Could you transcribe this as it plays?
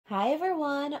Hi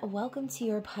everyone, welcome to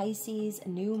your Pisces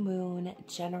new moon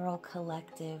general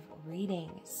collective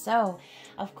reading. So,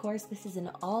 of course, this is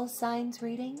an all signs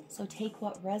reading, so take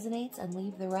what resonates and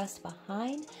leave the rest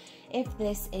behind. If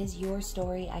this is your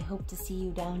story, I hope to see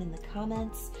you down in the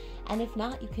comments. And if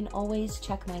not, you can always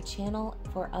check my channel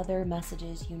for other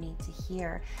messages you need to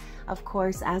hear. Of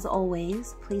course, as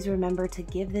always, please remember to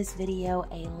give this video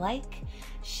a like,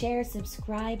 share,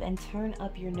 subscribe, and turn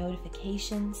up your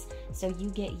notifications so you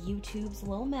get YouTube's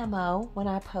little memo when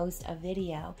I post a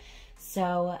video.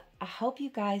 So I hope you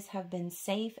guys have been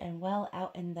safe and well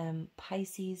out in the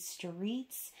Pisces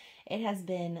streets. It has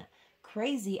been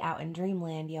crazy out in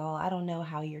dreamland, y'all. I don't know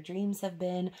how your dreams have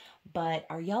been, but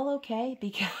are y'all okay?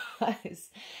 Because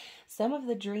some of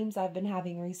the dreams I've been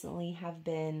having recently have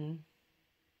been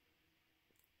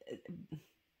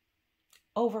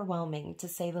overwhelming, to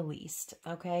say the least.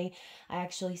 Okay, I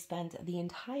actually spent the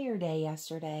entire day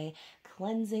yesterday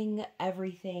cleansing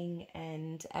everything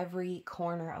and every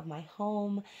corner of my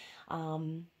home,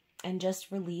 and just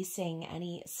releasing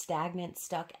any stagnant,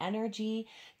 stuck energy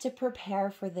to prepare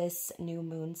for this new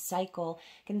moon cycle,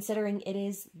 considering it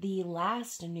is the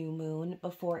last new moon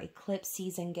before eclipse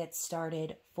season gets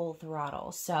started full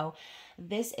throttle. So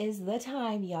this is the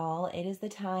time, y'all. It is the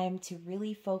time to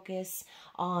really focus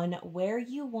on where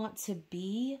you want to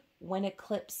be when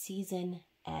eclipse season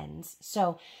ends.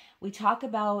 So we talk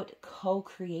about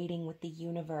co-creating with the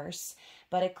universe,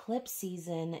 but eclipse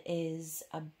season is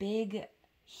a big,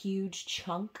 huge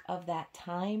chunk of that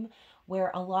time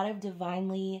where a lot of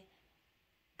divinely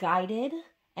guided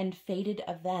and fated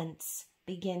events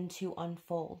begin to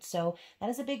unfold. So that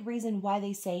is a big reason why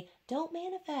they say don't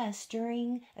manifest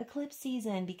during eclipse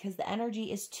season, because the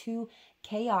energy is too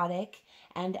chaotic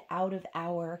and out of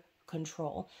our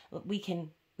control. We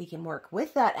can work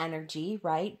with that energy,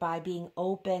 right, by being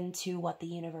open to what the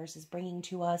universe is bringing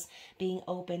to us, being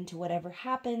open to whatever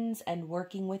happens and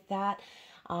working with that.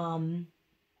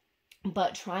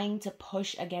 But trying to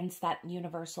push against that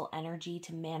universal energy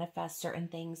to manifest certain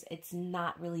things, it's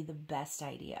not really the best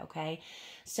idea, okay?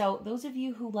 So those of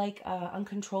you who like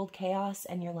uncontrolled chaos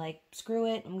and you're like, screw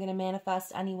it, I'm going to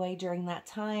manifest anyway during that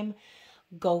time,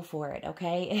 go for it,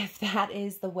 okay? If that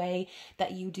is the way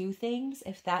that you do things,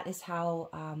 if that is how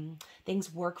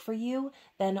things work for you,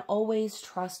 then always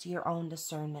trust your own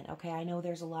discernment, okay? I know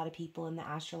there's a lot of people in the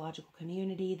astrological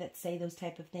community that say those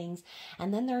type of things,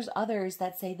 and then there's others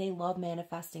that say they love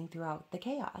manifesting throughout the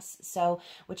chaos. So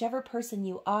whichever person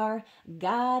you are,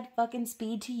 God fucking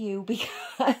speed to you,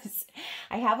 because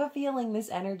I have a feeling this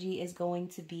energy is going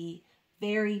to be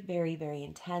very, very, very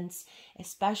intense,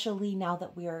 especially now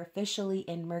that we are officially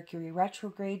in Mercury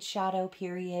retrograde shadow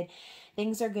period.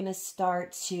 Things are going to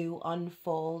start to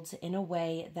unfold in a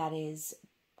way that is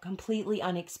completely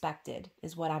unexpected,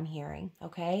 is what I'm hearing,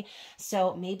 okay?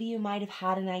 So maybe you might have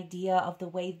had an idea of the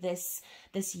way this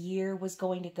year was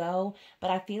going to go,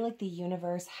 but I feel like the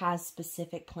universe has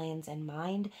specific plans in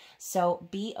mind. So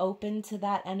be open to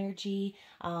that energy,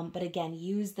 but again,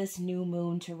 use this new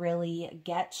moon to really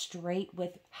get straight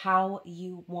with how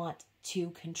you want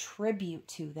to contribute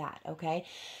to that, okay?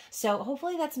 So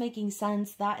hopefully that's making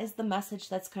sense. That is the message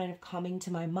that's kind of coming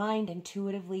to my mind,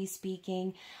 intuitively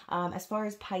speaking. As far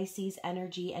as Pisces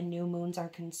energy and new moons are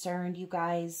concerned, you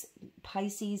guys,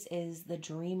 Pisces is the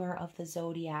dreamer of the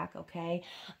zodiac, okay?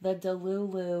 The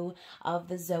Delulu of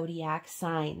the zodiac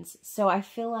signs. So I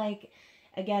feel like,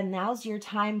 again, now's your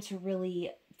time to really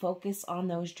focus on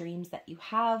those dreams that you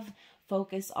have,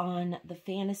 focus on the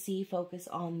fantasy, focus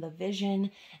on the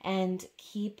vision, and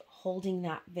keep holding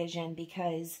that vision,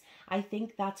 because I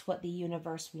think that's what the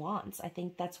universe wants. I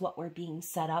think that's what we're being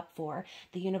set up for.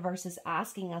 The universe is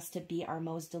asking us to be our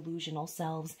most delusional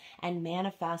selves and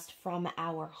manifest from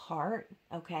our heart,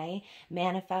 okay?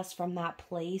 Manifest from that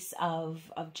place of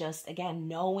just, again,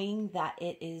 knowing that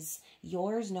it is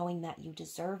yours, knowing that you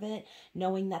deserve it,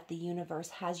 knowing that the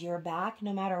universe has your back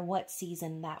no matter what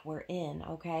season that we're in,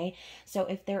 okay? So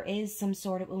if there is some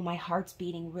sort of, oh, my heart's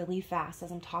beating really fast as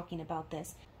I'm talking about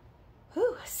this.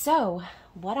 Whew. So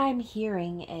what I'm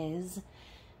hearing is,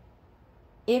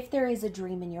 if there is a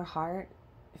dream in your heart,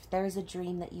 if there is a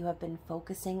dream that you have been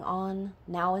focusing on,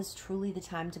 now is truly the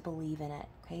time to believe in it,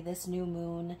 okay? This new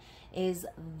moon is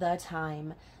the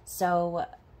time. So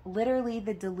literally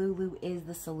the Delulu is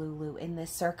the Solulu in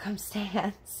this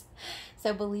circumstance.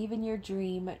 So believe in your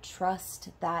dream,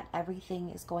 trust that everything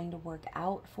is going to work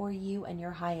out for you and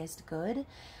your highest good.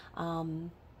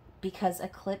 because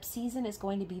eclipse season is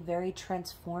going to be very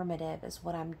transformative is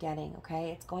what I'm getting, okay?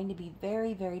 It's going to be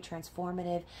very, very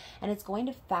transformative, and it's going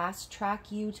to fast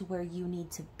track you to where you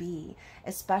need to be,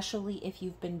 especially if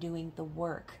you've been doing the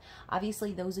work.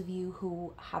 Obviously, those of you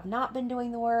who have not been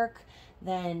doing the work,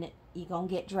 then you're gonna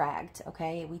get dragged,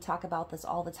 okay? We talk about this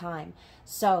all the time.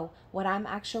 So what I'm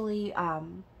actually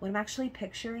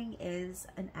picturing is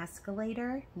an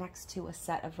escalator next to a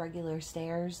set of regular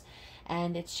stairs,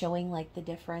 and it's showing like the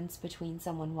difference between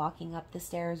someone walking up the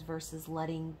stairs versus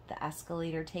letting the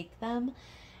escalator take them.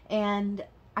 And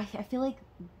I feel like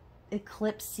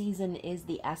eclipse season is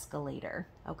the escalator,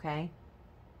 okay?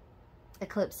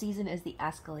 Eclipse season is the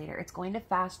escalator. It's going to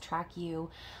fast track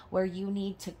you where you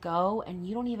need to go, and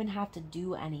you don't even have to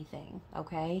do anything,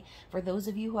 okay? For those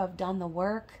of you who have done the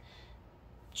work,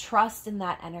 trust in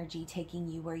that energy taking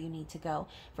you where you need to go.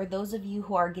 For those of you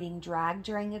who are getting dragged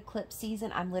during eclipse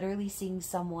season, I'm literally seeing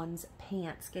someone's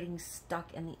pants getting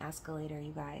stuck in the escalator,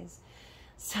 you guys.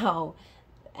 So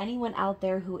anyone out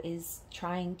there who is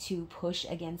trying to push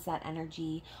against that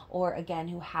energy, or again,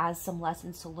 who has some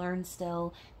lessons to learn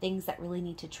still, things that really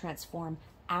need to transform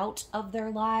out of their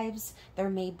lives, there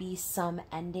may be some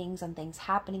endings and things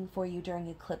happening for you during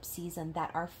eclipse season that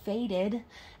are fated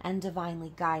and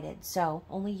divinely guided. So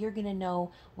only you're going to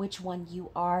know which one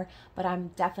you are, but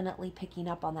I'm definitely picking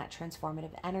up on that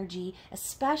transformative energy,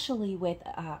 especially with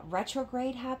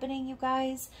retrograde happening, you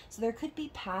guys. So there could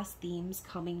be past themes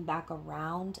coming back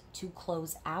around to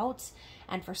close out,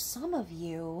 and for some of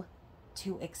you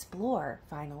to explore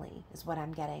finally is what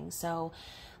I'm getting. So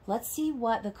let's see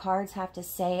what the cards have to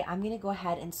say. I'm going to go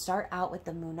ahead and start out with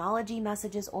the Moonology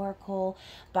Messages Oracle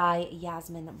by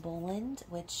Yasmin Boland,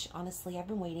 which honestly, I've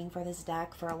been waiting for this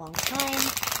deck for a long time.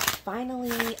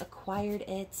 Finally acquired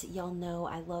it. Y'all know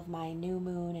I love my new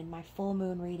moon and my full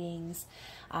moon readings.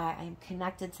 I'm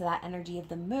connected to that energy of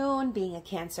the moon, being a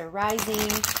Cancer rising.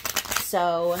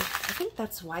 So I think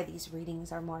that's why these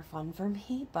readings are more fun for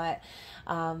me. But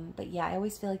yeah, I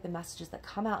always feel like the messages that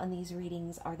come out in these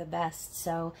readings are the best.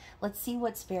 So let's see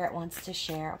what Spirit wants to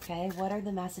share, okay? What are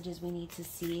the messages we need to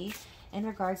see in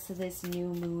regards to this new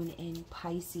moon in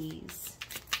Pisces?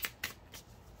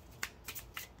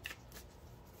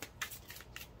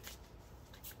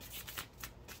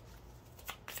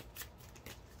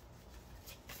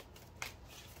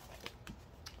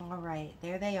 All right,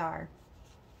 there they are.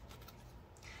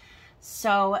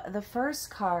 So the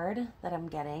first card that I'm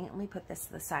getting, let me put this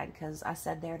to the side because I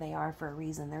said there they are for a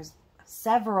reason. There's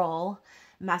several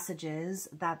messages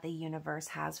that the universe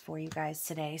has for you guys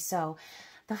today. So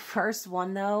the first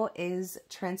one, though, is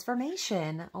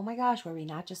transformation. Oh my gosh, were we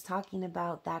not just talking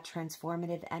about that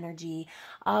transformative energy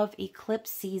of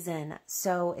eclipse season?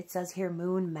 So it says here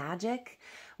moon magic,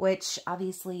 which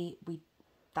obviously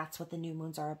that's what the new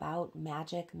moons are about.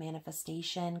 Magic,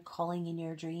 manifestation, calling in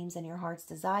your dreams and your heart's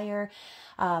desire.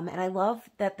 And I love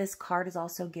that this card is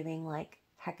also giving like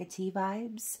Hecate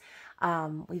vibes.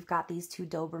 We've got these two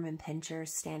Doberman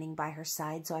pinchers standing by her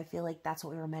side. So I feel like that's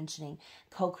what we were mentioning.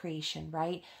 Co-creation,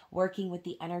 right? Working with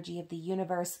the energy of the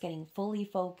universe, getting fully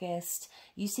focused.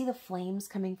 You see the flames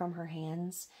coming from her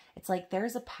hands. It's like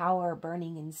there's a power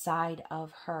burning inside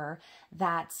of her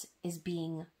that is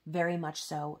being very much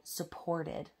so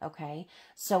supported, okay?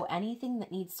 So anything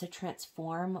that needs to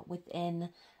transform within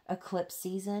eclipse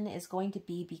season is going to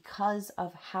be because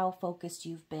of how focused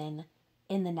you've been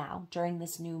in the now during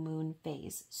this new moon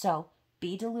phase. So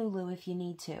be Delulu if you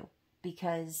need to,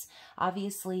 because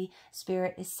obviously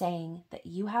Spirit is saying that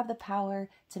you have the power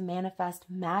to manifest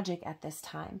magic at this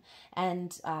time.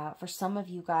 And for some of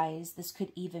you guys, this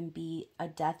could even be a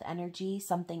death energy,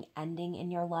 something ending in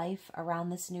your life around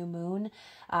this new moon,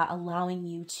 allowing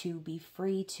you to be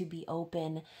free, to be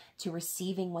open to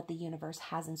receiving what the universe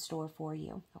has in store for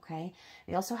you, okay?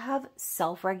 We also have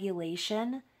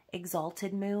self-regulation,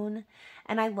 exalted moon.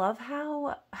 And I love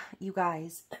how, you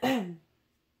guys, I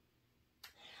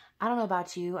don't know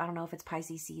about you. I don't know if it's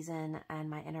Pisces season and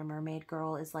my inner mermaid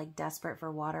girl is like desperate for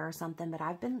water or something, but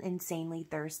I've been insanely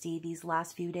thirsty these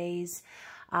last few days.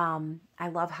 I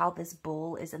love how this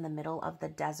bull is in the middle of the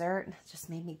desert. It just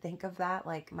made me think of that.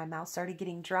 Like my mouth started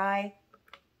getting dry.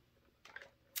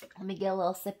 Let me get a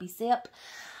little sippy sip.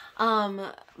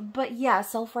 But yeah,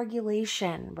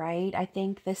 self-regulation, right? I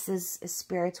think this is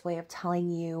Spirit's way of telling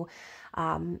you,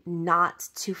 not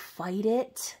to fight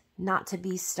it, not to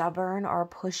be stubborn or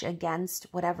push against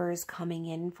whatever is coming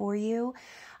in for you.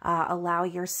 Allow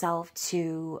yourself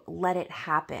to let it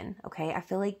happen, okay? I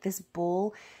feel like this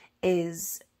bull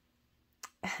is,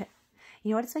 You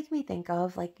know what it's making me think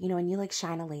of? Like, you know, when you like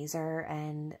shine a laser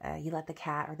and you let the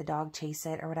cat or the dog chase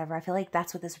it or whatever, I feel like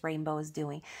that's what this rainbow is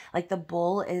doing. Like the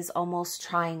bull is almost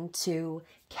trying to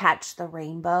catch the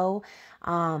rainbow,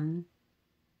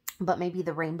 but maybe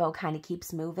the rainbow kind of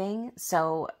keeps moving.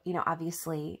 So, you know,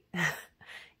 obviously,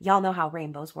 y'all know how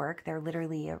rainbows work. They're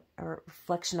literally a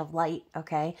reflection of light,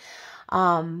 okay?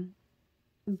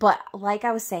 But like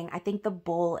I was saying, I think the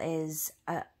bull is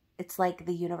it's like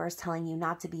the universe telling you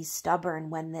not to be stubborn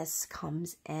when this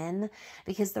comes in,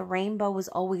 because the rainbow was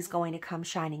always going to come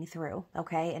shining through,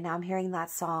 okay? And now I'm hearing that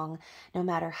song, no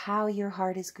matter how your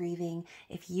heart is grieving,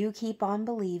 if you keep on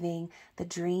believing, the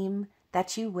dream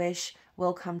that you wish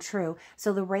will come true.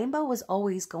 So the rainbow was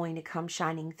always going to come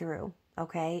shining through,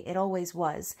 okay? It always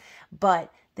was.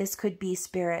 But this could be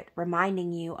spirit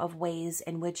reminding you of ways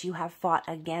in which you have fought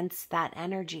against that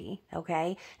energy,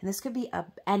 okay? And this could be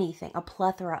anything, a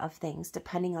plethora of things,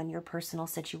 depending on your personal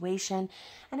situation.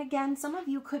 And again, some of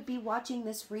you could be watching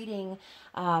this reading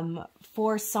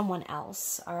for someone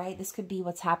else, all right? This could be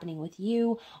what's happening with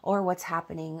you or what's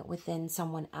happening within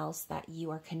someone else that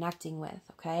you are connecting with,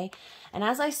 okay? And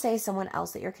as I say someone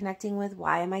else that you're connecting with,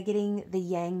 why am I getting the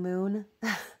yang moon?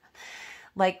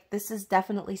 Like, this is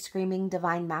definitely screaming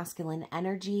divine masculine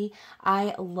energy.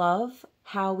 I love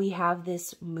how we have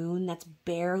this moon that's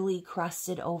barely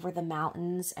crusted over the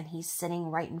mountains and he's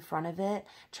sitting right in front of it,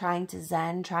 trying to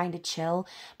zen, trying to chill,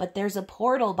 but there's a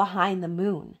portal behind the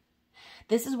moon.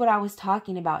 This is what I was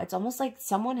talking about. It's almost like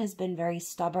someone has been very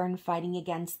stubborn fighting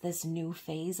against this new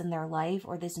phase in their life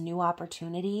or this new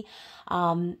opportunity.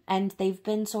 And they've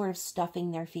been sort of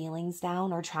stuffing their feelings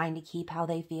down or trying to keep how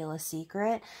they feel a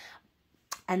secret.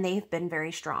 And they've been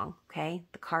very strong, okay?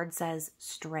 The card says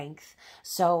strength.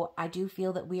 So I do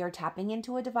feel that we are tapping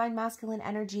into a divine masculine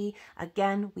energy.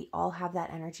 Again, we all have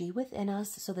that energy within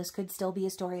us. So this could still be a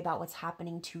story about what's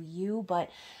happening to you. But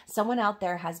someone out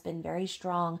there has been very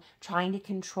strong, trying to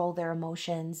control their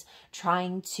emotions,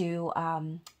 trying to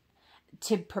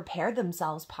prepare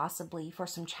themselves possibly for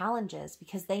some challenges,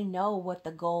 because they know what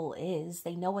the goal is.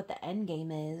 They know what the end game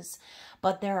is,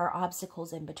 but there are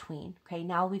obstacles in between. Okay,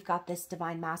 now we've got this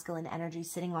divine masculine energy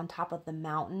sitting on top of the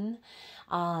mountain.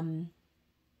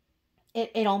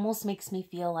 It almost makes me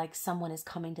feel like someone is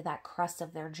coming to that crest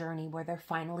of their journey where they're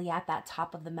finally at that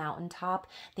top of the mountaintop.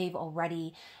 They've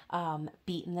already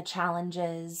beaten the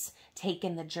challenges,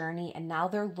 taken the journey, and now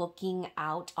they're looking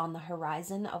out on the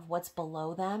horizon of what's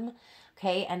below them.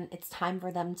 Okay, and it's time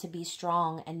for them to be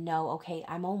strong and know, okay,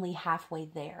 I'm only halfway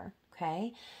there.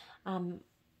 Okay, I'm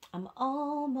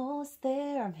almost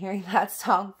there. I'm hearing that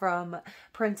song from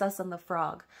Princess and the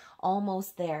Frog.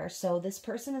 Almost there. So this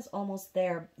person is almost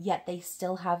there, yet they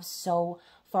still have so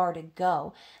far to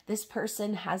go. This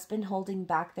person has been holding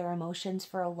back their emotions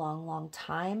for a long, long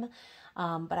time.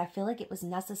 But I feel like it was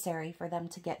necessary for them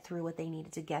to get through what they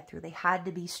needed to get through. They had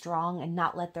to be strong and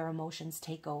not let their emotions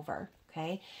take over.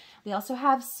 Okay. We also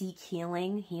have seek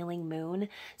healing, healing moon.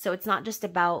 So it's not just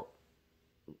about,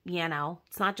 you know,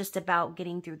 it's not just about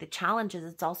getting through the challenges.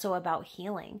 It's also about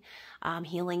healing,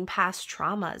 healing past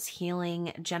traumas,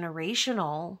 healing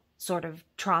generational sort of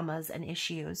traumas and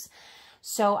issues.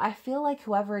 So I feel like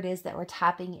whoever it is that we're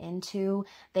tapping into,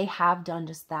 they have done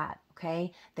just that.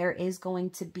 Okay, there is going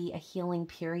to be a healing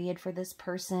period for this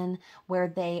person where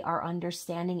they are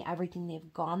understanding everything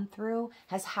they've gone through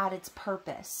has had its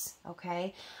purpose.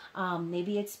 Okay,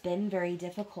 maybe it's been very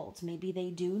difficult. Maybe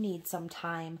they do need some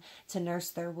time to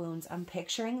nurse their wounds. I'm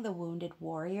picturing the wounded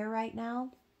warrior right now.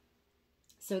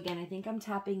 So again, I think I'm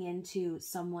tapping into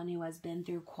someone who has been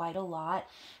through quite a lot,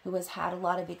 who has had a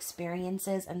lot of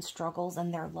experiences and struggles in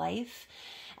their life,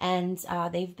 and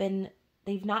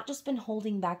they've not just been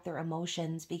holding back their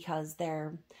emotions because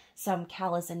they're some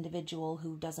callous individual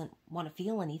who doesn't want to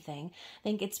feel anything. I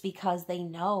think it's because they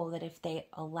know that if they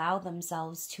allow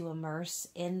themselves to immerse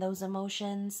in those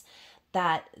emotions,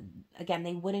 that, again,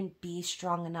 they wouldn't be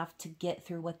strong enough to get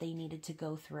through what they needed to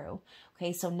go through.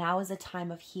 Okay, so now is a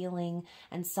time of healing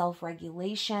and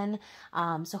self-regulation.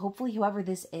 So hopefully whoever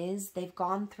this is, they've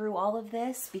gone through all of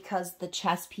this because the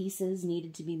chess pieces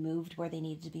needed to be moved where they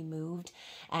needed to be moved.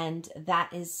 And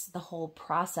that is the whole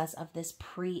process of this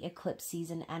pre-eclipse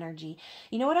season energy.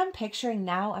 You know what I'm picturing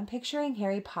now? I'm picturing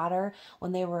Harry Potter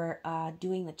when they were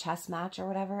doing the chess match or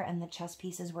whatever, and the chess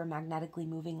pieces were magnetically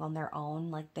moving on their own,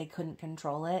 like they couldn't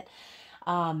control it.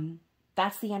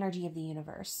 That's the energy of the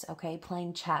universe, okay?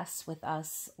 Playing chess with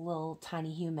us little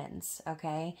tiny humans,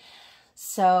 okay?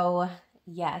 So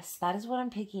Yes, that is what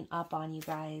I'm picking up on, you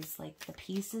guys. Like, the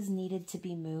pieces needed to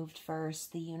be moved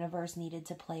first. The universe needed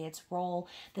to play its role.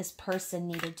 This person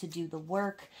needed to do the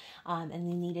work, and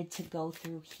they needed to go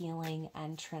through healing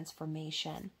and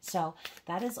transformation. So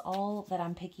that is all that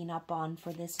I'm picking up on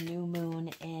for this new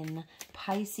moon in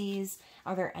Pisces.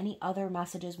 Are there any other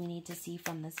messages we need to see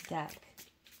from this deck?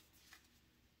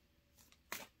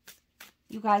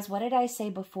 You guys, what did I say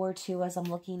before too, as I'm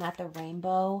looking at the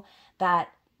rainbow, that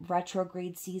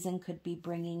retrograde season could be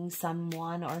bringing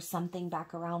someone or something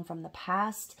back around from the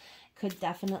past? Could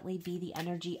definitely be the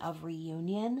energy of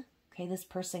reunion. Okay, this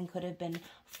person could have been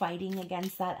fighting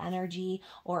against that energy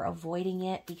or avoiding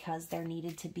it because there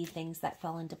needed to be things that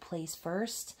fell into place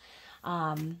first.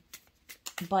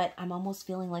 But I'm almost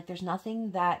feeling like there's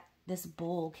nothing that this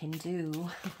bull can do.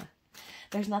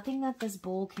 There's nothing that this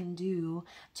bull can do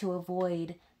to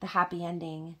avoid the happy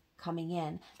ending coming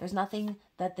in. There's nothing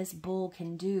that this bull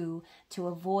can do to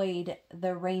avoid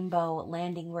the rainbow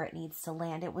landing where it needs to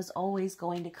land. It was always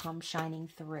going to come shining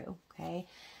through, okay?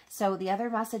 So the other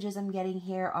messages I'm getting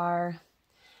here are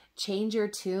change your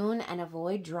tune and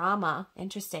avoid drama.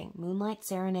 Interesting. Moonlight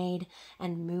Serenade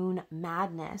and Moon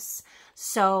Madness.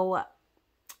 So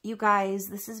you guys,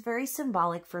 this is very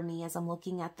symbolic for me as I'm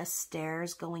looking at the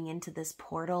stairs going into this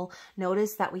portal.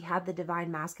 Notice that we had the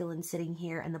Divine Masculine sitting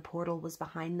here and the portal was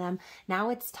behind them. Now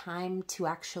it's time to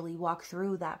actually walk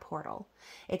through that portal.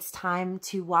 It's time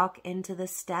to walk into the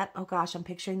step. Oh gosh, I'm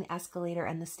picturing the escalator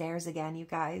and the stairs again, you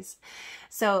guys.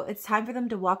 So it's time for them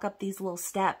to walk up these little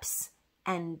steps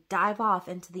and dive off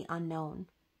into the unknown.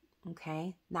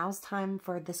 Okay, now's time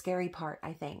for the scary part,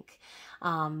 I think.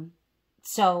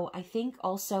 So I think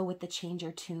also with the change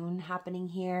your tune happening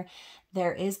here,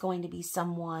 there is going to be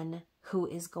someone who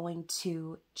is going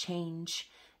to change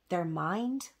their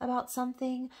mind about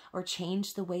something or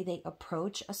change the way they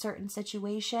approach a certain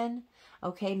situation.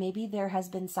 Okay, maybe there has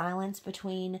been silence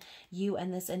between you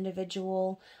and this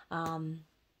individual, and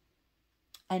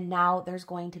now there's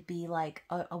going to be like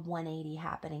a 180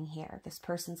 happening here. This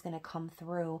person's going to come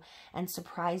through and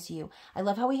surprise you. I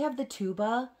love how we have the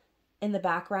tuba in the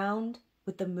background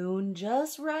with the moon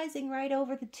just rising right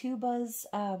over the tuba's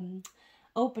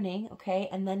opening, okay?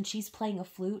 And then she's playing a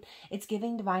flute. It's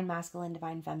giving Divine Masculine,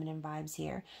 Divine Feminine vibes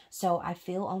here. So I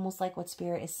feel almost like what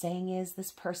Spirit is saying is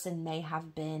this person may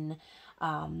have been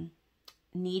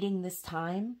needing this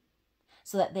time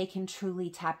so that they can truly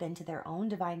tap into their own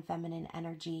Divine Feminine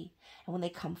energy. And when they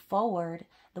come forward,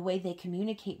 the way they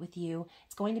communicate with you,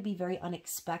 it's going to be very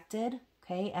unexpected,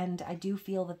 okay? And I do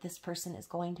feel that this person is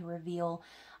going to reveal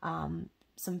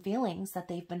some feelings that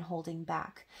they've been holding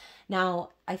back. Now,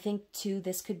 I think too,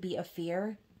 this could be a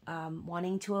fear,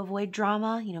 wanting to avoid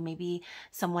drama. You know, maybe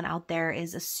someone out there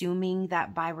is assuming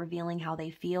that by revealing how they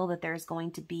feel that there's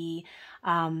going to be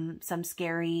some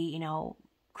scary, you know,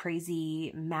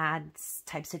 crazy, mad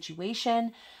type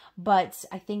situation. But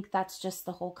I think that's just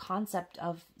the whole concept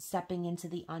of stepping into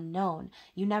the unknown.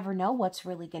 You never know what's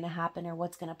really going to happen or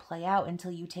what's going to play out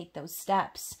until you take those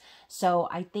steps. So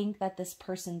I think that this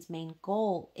person's main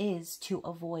goal is to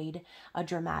avoid a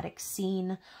dramatic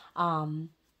scene.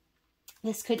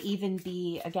 This could even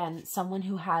be, again, someone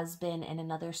who has been in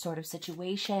another sort of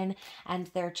situation and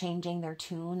they're changing their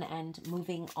tune and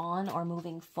moving on or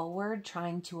moving forward,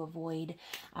 trying to avoid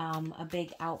a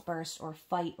big outburst or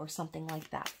fight or something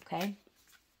like that, okay?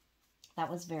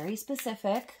 That was very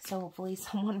specific, so hopefully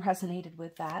someone resonated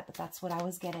with that, but that's what I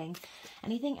was getting.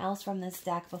 Anything else from this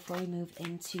deck before we move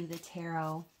into the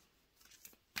tarot?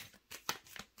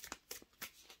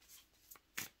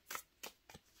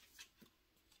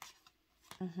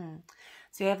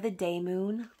 So you have the day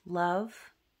moon,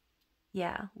 love.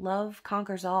 Yeah, love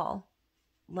conquers all.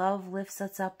 Love lifts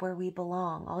us up where we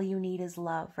belong. All you need is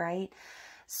love, right?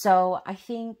 So I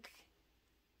think,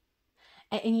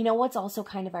 and you know what's also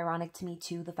kind of ironic to me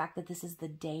too, the fact that this is the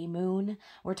day moon.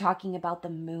 We're talking about the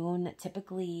moon.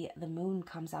 Typically the moon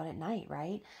comes out at night,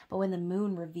 right? But when the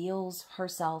moon reveals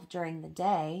herself during the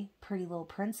day, pretty little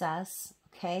princess,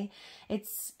 okay,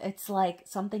 it's like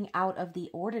something out of the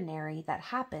ordinary that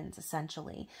happens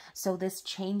essentially. So this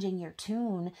changing your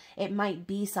tune, it might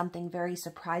be something very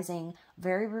surprising,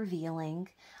 very revealing.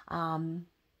 And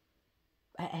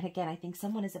again, I think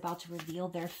someone is about to reveal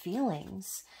their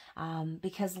feelings,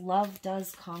 because love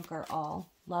does conquer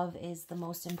all. Love is the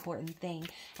most important thing.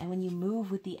 And when you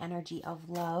move with the energy of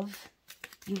love,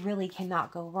 you really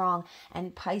cannot go wrong.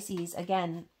 And Pisces,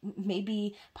 again,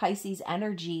 maybe Pisces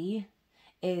energy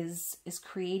is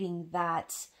creating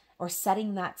that, or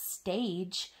setting that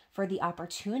stage for the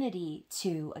opportunity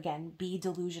to, again, be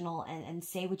delusional and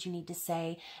say what you need to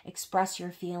say, express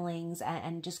your feelings,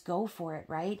 and just go for it,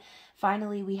 right?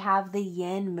 Finally, we have the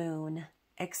yin moon.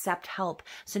 Accept help.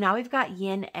 So now we've got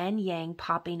yin and yang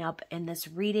popping up in this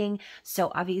reading.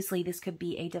 So obviously this could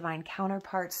be a divine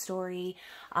counterpart story.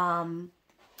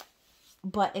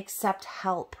 But accept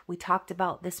help. We talked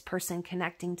about this person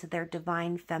connecting to their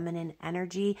divine feminine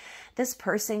energy. This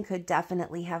person could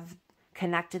definitely have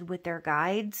connected with their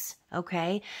guides,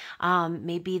 okay?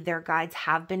 Maybe their guides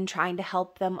have been trying to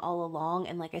help them all along,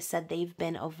 and like I said, they've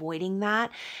been avoiding that,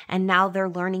 and now they're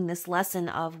learning this lesson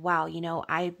of, wow, you know,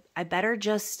 I better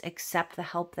just accept the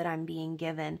help that I'm being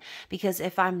given, because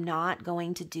if I'm not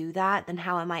going to do that, then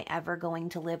how am I ever going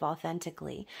to live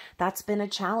authentically? That's been a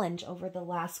challenge over the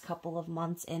last couple of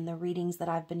months in the readings that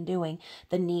I've been doing.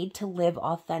 The need to live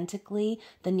authentically,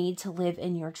 the need to live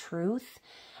in your truth.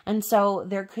 And so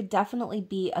there could definitely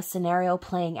be a scenario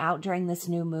playing out during this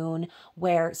new moon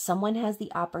where someone has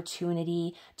the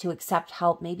opportunity to accept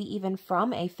help, maybe even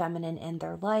from a feminine in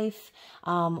their life.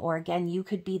 Or again, you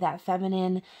could be that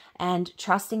feminine and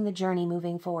trusting the journey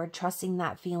moving forward, trusting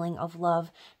that feeling of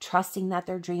love, trusting that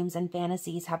their dreams and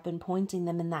fantasies have been pointing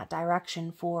them in that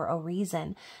direction for a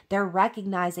reason. They're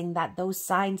recognizing that those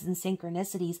signs and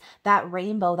synchronicities, that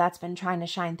rainbow that's been trying to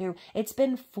shine through, it's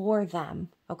been for them.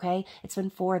 Okay, it's been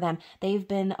for them. They've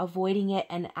been avoiding it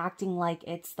and acting like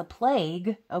it's the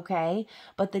plague, okay?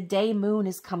 But the day moon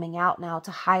is coming out now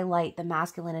to highlight the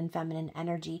masculine and feminine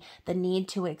energy, the need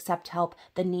to accept help,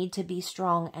 the need to be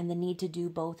strong, and the need to do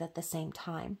both at the same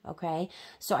time, okay?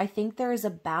 So I think there is a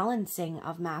balancing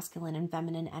of masculine and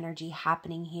feminine energy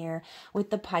happening here with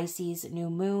the Pisces new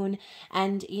moon.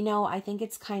 And, you know, I think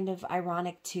it's kind of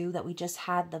ironic too that we just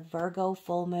had the Virgo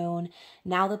full moon,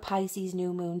 now the Pisces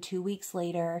new moon 2 weeks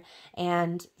later.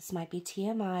 And this might be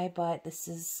TMI, but this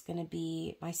is going to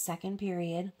be my second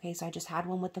period. Okay, so I just had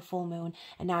one with the full moon,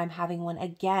 and now I'm having one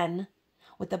again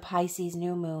with the Pisces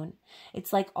new moon.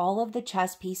 It's like all of the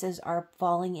chess pieces are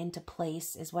falling into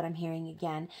place is what I'm hearing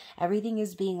again. Everything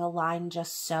is being aligned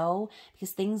just so,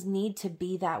 because things need to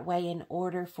be that way in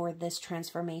order for this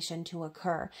transformation to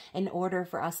occur, in order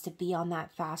for us to be on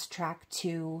that fast track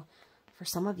to, for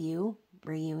some of you,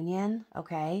 reunion,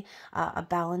 okay? A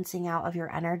balancing out of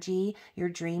your energy, your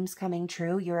dreams coming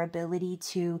true, your ability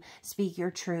to speak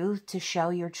your truth, to show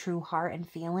your true heart and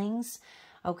feelings,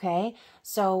 okay?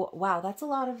 So, wow, that's a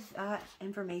lot of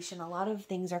information. A lot of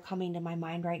things are coming to my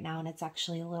mind right now, and it's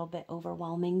actually a little bit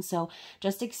overwhelming. So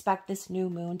just expect this new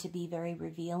moon to be very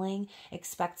revealing.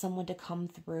 Expect someone to come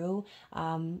through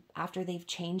after they've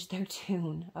changed their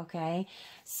tune, okay?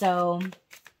 So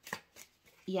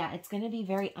yeah, it's going to be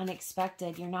very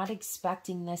unexpected. You're not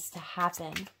expecting this to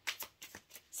happen.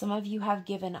 Some of you have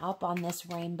given up on this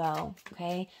rainbow,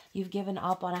 okay? You've given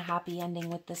up on a happy ending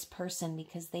with this person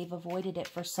because they've avoided it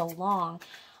for so long.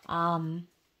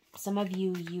 Some of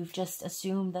you, you've just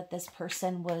assumed that this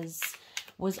person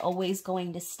was always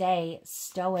going to stay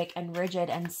stoic and rigid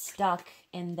and stuck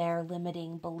in their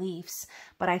limiting beliefs.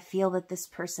 But I feel that this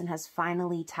person has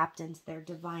finally tapped into their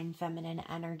divine feminine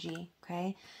energy,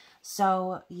 okay?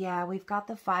 So, yeah, we've got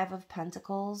the 5 of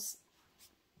Pentacles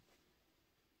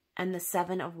and the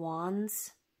 7 of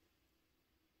Wands.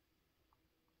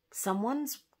 Someone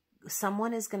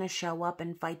is going to show up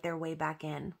and fight their way back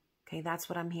in. Okay, that's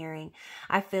what I'm hearing.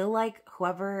 I feel like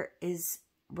whoever is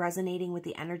resonating with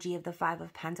the energy of the 5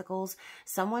 of Pentacles,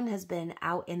 someone has been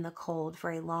out in the cold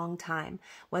for a long time.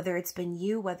 Whether it's been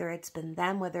you, whether it's been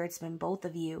them, whether it's been both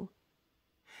of you.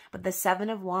 But the 7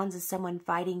 of Wands is someone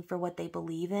fighting for what they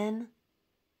believe in,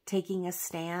 taking a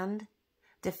stand,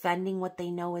 defending what they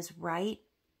know is right.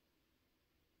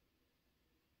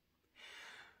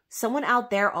 Someone out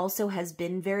there also has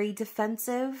been very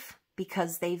defensive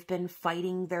because they've been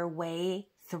fighting their way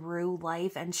through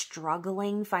life and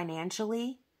struggling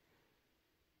financially.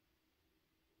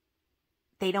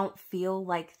 They don't feel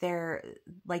like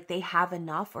they have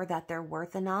enough or that they're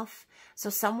worth enough. So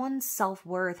someone's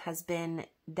self-worth has been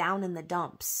down in the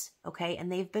dumps, okay?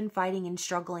 And they've been fighting and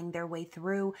struggling their way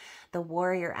through the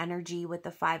warrior energy with the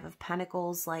 5 of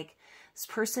Pentacles. Like, this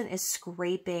person is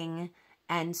scraping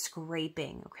and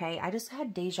scraping, okay? I just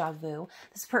had deja vu.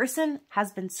 This person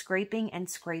has been scraping and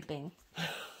scraping.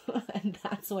 And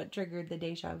that's what triggered the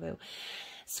deja vu.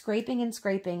 Scraping and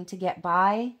scraping to get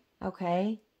by,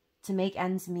 okay? To make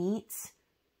ends meet,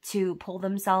 to pull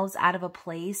themselves out of a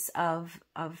place of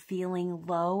feeling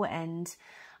low and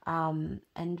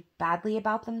badly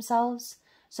about themselves.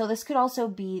 So this could also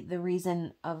be the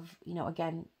reason of, you know,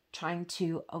 again, trying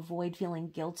to avoid feeling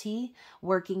guilty,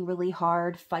 working really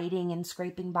hard, fighting and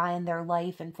scraping by in their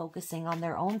life and focusing on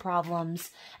their own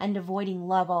problems and avoiding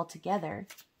love altogether.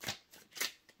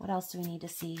 What else do we need to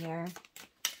see here?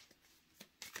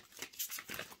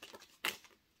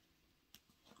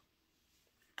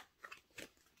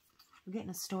 We're getting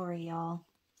a story, y'all.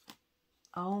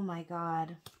 Oh my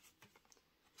God.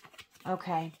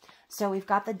 Okay, so we've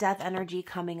got the death energy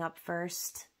coming up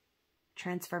first.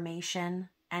 Transformation,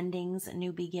 endings,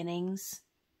 new beginnings,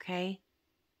 okay?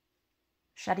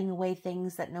 Shedding away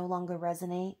things that no longer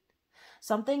resonate.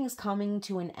 Something is coming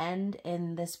to an end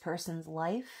in this person's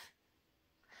life.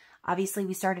 Obviously,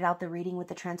 we started out the reading with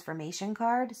the transformation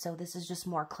card, so this is just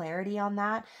more clarity on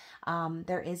that.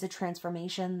 There is a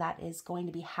transformation that is going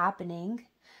to be happening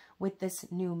with this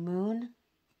new moon,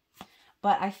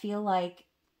 but I feel like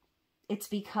it's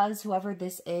because whoever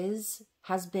this is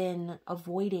has been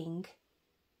avoiding,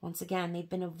 once again, they've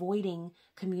been avoiding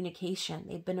communication.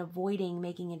 They've been avoiding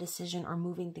making a decision or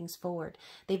moving things forward.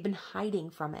 They've been hiding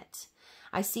from it.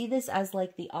 I see this as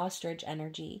like the ostrich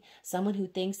energy. Someone who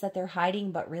thinks that they're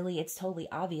hiding, but really it's totally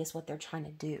obvious what they're trying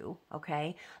to do,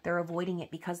 okay? They're avoiding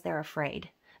it because they're afraid.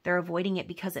 They're avoiding it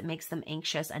because it makes them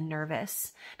anxious and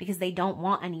nervous, because they don't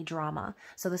want any drama.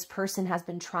 So this person has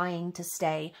been trying to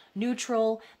stay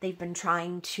neutral. They've been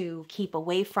trying to keep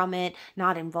away from it,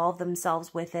 not involve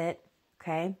themselves with it,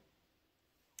 okay?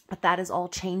 But that is all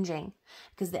changing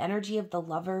because the energy of the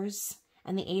Lovers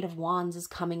and the Eight of Wands is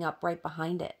coming up right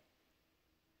behind it.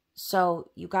 So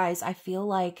you guys, I feel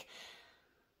like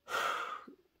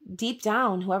deep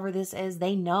down, whoever this is,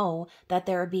 they know that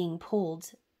they're being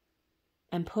pulled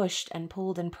and pushed and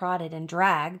pulled and prodded and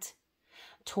dragged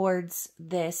towards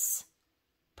this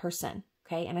person,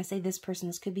 okay? And I say this person,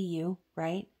 this could be you,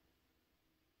 right?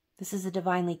 This is a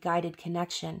divinely guided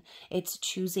connection. It's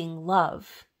choosing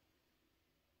love.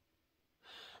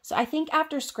 So I think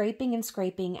after scraping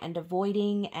and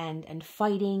avoiding and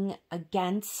fighting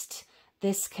against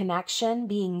this connection,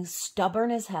 being stubborn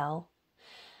as hell,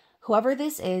 whoever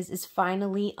this is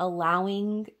finally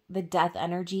allowing the death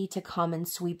energy to come and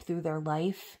sweep through their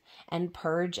life and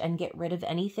purge and get rid of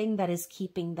anything that is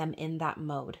keeping them in that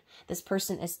mode. This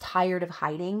person is tired of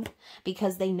hiding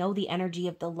because they know the energy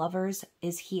of the Lovers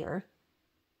is here.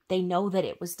 They know that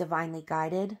it was divinely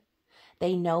guided.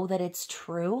 They know that it's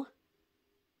true.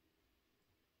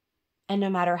 And no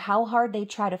matter how hard they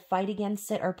try to fight against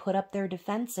it or put up their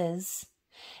defenses,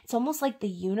 it's almost like the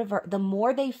universe, the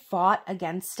more they fought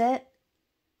against it,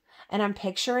 and I'm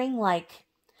picturing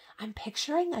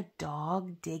a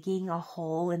dog digging a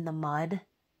hole in the mud.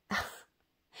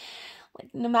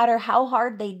 Like no matter how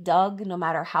hard they dug, no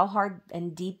matter how hard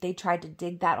and deep they tried to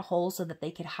dig that hole so that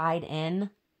they could hide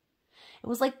in, it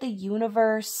was like the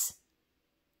universe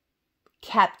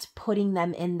kept putting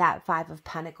them in that Five of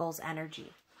Pentacles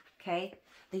energy, okay?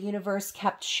 The universe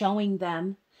kept showing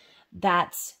them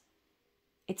that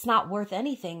it's not worth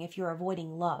anything if you're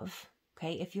avoiding love,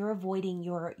 okay? If you're avoiding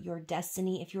your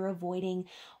destiny, if you're avoiding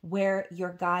where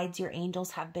your guides, your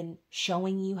angels have been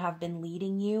showing you, have been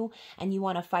leading you, and you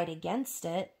want to fight against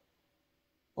it,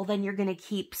 well, then you're going to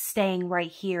keep staying right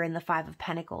here in the Five of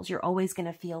Pentacles. You're always going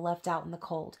to feel left out in the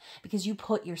cold because you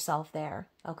put yourself there,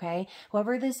 okay?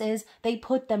 Whoever this is, they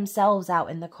put themselves out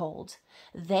in the cold.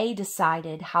 They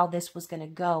decided how this was going to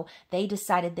go. They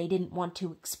decided they didn't want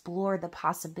to explore the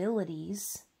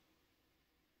possibilities,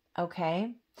 okay?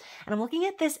 And I'm looking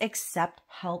at this accept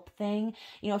help thing.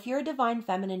 You know, if you're a divine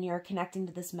feminine, you're connecting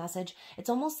to this message, it's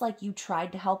almost like you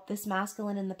tried to help this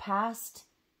masculine in the past.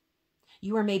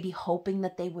 You were maybe hoping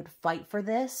that they would fight for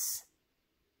this,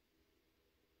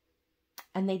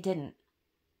 and they didn't,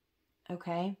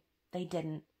 okay? They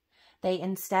didn't. They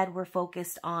instead were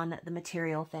focused on the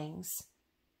material things,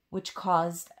 which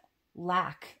caused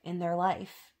lack in their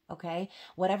life, okay?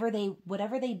 Whatever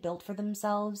they built for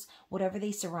themselves, whatever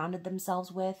they surrounded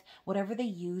themselves with, whatever they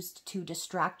used to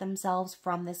distract themselves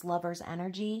from this Lover's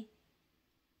energy,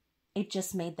 it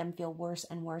just made them feel worse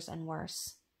and worse and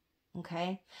worse.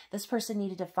 Okay, this person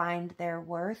needed to find their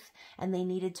worth, and they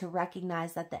needed to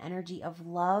recognize that the energy of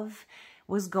love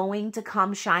was going to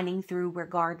come shining through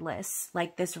regardless,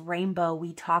 like this rainbow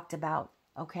we talked about.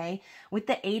 Okay, with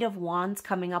the Eight of Wands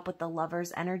coming up with the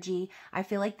Lover's energy, I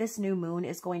feel like this new moon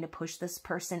is going to push this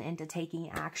person into taking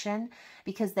action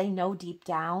because they know deep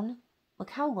down,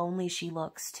 look how lonely she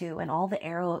looks too, and all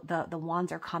the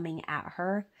wands are coming at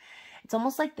her. It's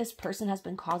almost like this person has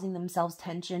been causing themselves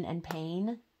tension and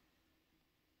pain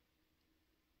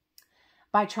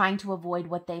by trying to avoid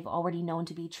what they've already known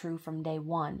to be true from day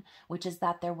one, which is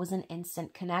that there was an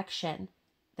instant connection.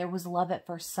 There was love at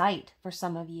first sight for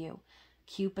some of you.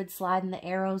 Cupid sliding the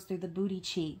arrows through the booty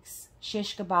cheeks.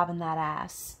 Shish kebabbing that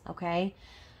ass, okay?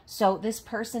 So this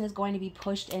person is going to be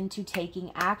pushed into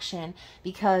taking action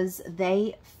because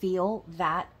they feel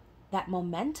that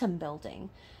momentum building.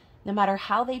 No matter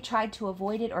how they tried to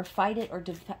avoid it or fight it or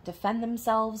defend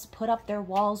themselves, put up their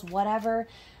walls, whatever,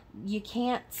 you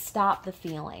can't stop the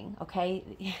feeling, okay?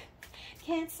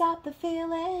 Can't stop the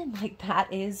feeling. Like,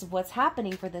 that is what's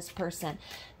happening for this person.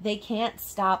 They can't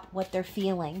stop what they're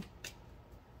feeling.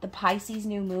 The Pisces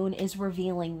new moon is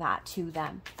revealing that to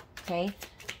them, okay?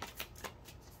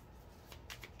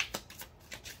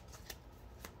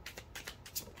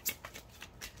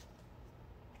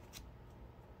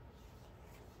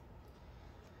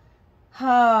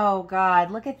 Oh, God,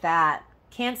 look at that.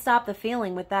 Can't stop the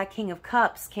feeling with that King of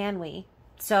Cups, can we?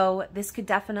 So this could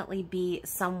definitely be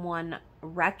someone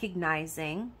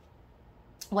recognizing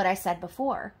what I said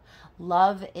before.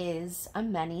 Love is a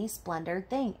many-splendored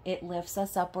thing. It lifts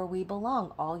us up where we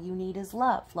belong. All you need is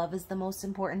love. Love is the most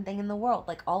important thing in the world.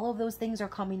 Like, all of those things are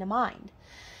coming to mind.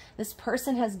 This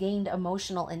person has gained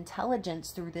emotional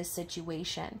intelligence through this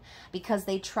situation because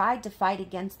they tried to fight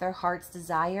against their heart's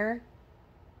desire.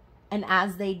 And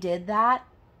as they did that,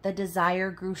 the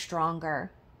desire grew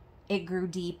stronger. It grew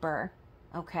deeper,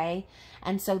 okay?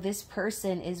 And so this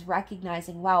person is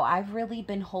recognizing, wow, I've really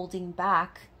been holding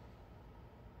back.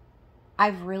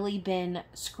 I've really been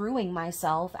screwing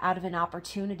myself out of an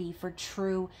opportunity for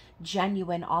true,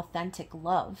 genuine, authentic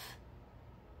love.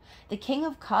 The King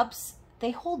of Cups,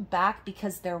 they hold back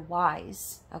because they're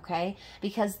wise, okay?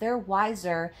 Because they're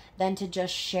wiser than to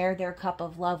just share their cup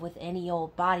of love with any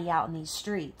old body out in these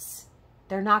streets.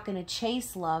 They're not going to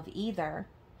chase love either,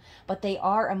 but they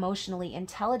are emotionally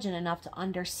intelligent enough to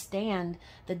understand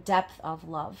the depth of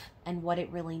love and what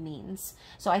it really means.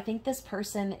 So I think this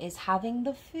person is having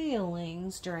the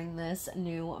feelings during this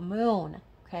new moon.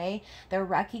 Okay, they're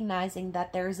recognizing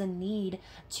that there's a need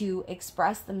to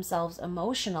express themselves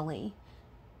emotionally.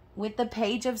 With the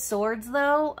Page of Swords,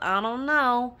 though, I don't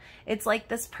know. It's like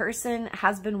this person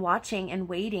has been watching and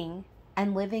waiting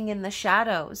and living in the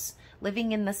shadows,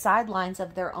 living in the sidelines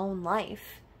of their own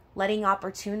life, letting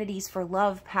opportunities for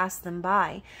love pass them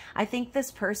by. I think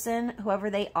this person, whoever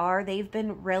they are, they've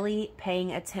been really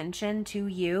paying attention to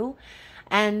you.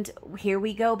 And here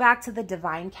we go back to the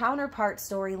divine counterpart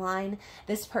storyline.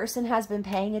 This person has been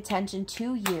paying attention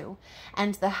to you,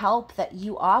 and the help that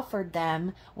you offered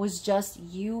them was just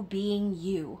you being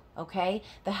you, okay?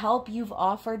 The help you've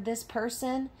offered this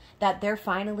person that they're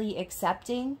finally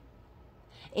accepting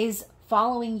is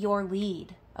following your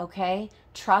lead, okay?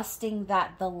 Trusting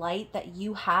that the light that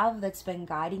you have that's been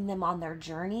guiding them on their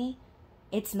journey,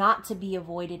 it's not to be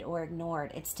avoided or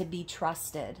ignored. It's to be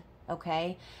trusted,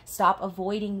 okay? Stop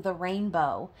avoiding the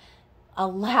rainbow.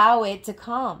 Allow it to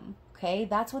come, okay?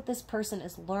 That's what this person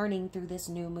is learning through this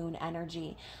new moon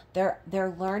energy.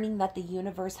 They're learning that the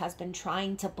universe has been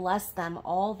trying to bless them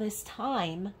all this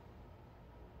time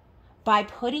by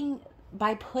putting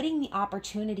the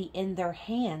opportunity in their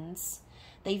hands.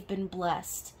 They've been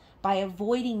blessed. By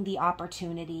avoiding the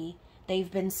opportunity, they've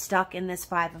been stuck in this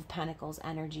Five of Pentacles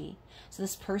energy. So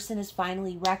this person is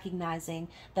finally recognizing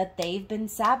that they've been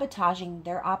sabotaging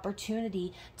their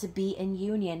opportunity to be in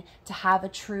union, to have a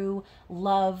true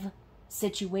love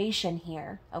situation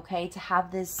here, okay? To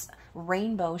have this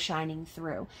rainbow shining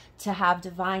through, to have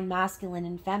divine masculine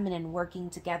and feminine working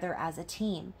together as a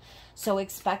team. So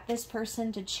expect this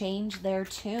person to change their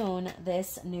tune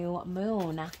this new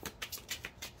moon.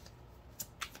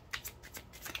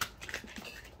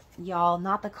 Y'all,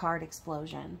 not the card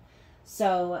explosion.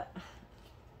 So,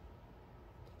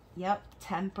 yep,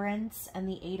 Temperance and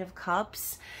the Eight of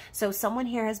Cups. So someone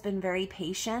here has been very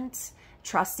patient,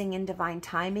 trusting in divine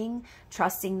timing,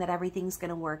 trusting that everything's going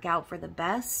to work out for the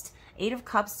best. Eight of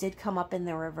Cups did come up in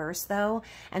the reverse, though.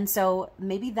 And so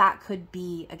maybe that could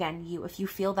be, again, you. If you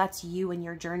feel that's you in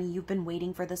your journey, you've been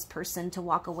waiting for this person to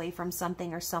walk away from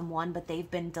something or someone, but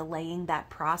they've been delaying that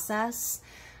process,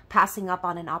 passing up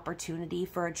on an opportunity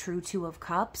for a true Two of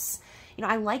Cups. You know,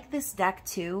 I like this deck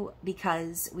too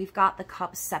because we've got the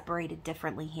cups separated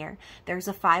differently here. There's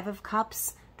a Five of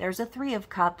Cups, there's a Three of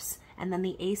Cups, and then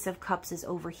the Ace of Cups is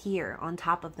over here on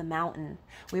top of the mountain.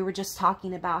 We were just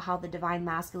talking about how the divine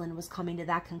masculine was coming to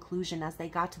that conclusion as they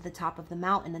got to the top of the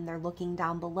mountain and they're looking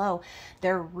down below.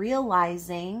 They're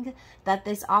realizing that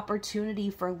this opportunity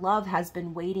for love has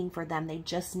been waiting for them. They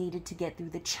just needed to get through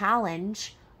the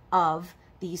challenge of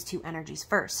these two energies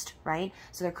first, right?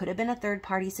 So there could have been a third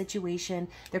party situation.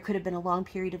 There could have been a long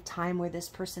period of time where this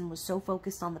person was so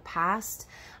focused on the past,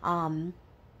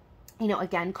 you know,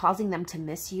 again, causing them to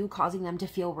miss you, causing them to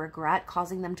feel regret,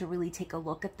 causing them to really take a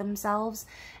look at themselves,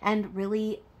 and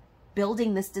really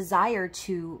building this desire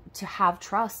to have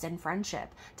trust and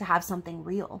friendship, to have something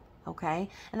real. Okay.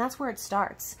 And that's where it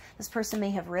starts. This person may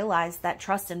have realized that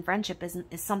trust and friendship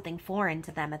is something foreign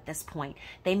to them at this point.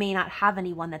 They may not have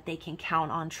anyone that they can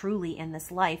count on truly in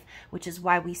this life, which is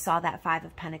why we saw that Five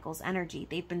of Pentacles energy.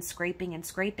 They've been scraping and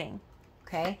scraping.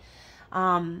 Okay.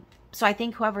 So I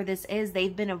think whoever this is,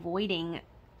 they've been avoiding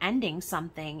ending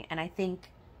something. And I think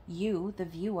you, the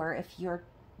viewer, if you're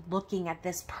looking at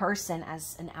this person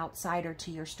as an outsider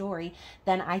to your story,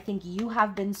 then I think you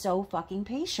have been so fucking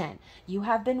patient. You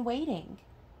have been waiting.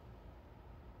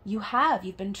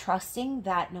 You've been trusting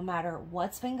that no matter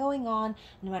what's been going on,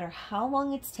 no matter how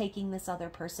long it's taking this other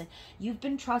person, you've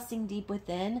been trusting deep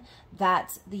within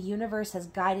that the universe has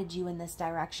guided you in this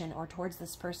direction or towards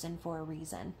this person for a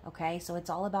reason. Okay. So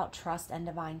it's all about trust and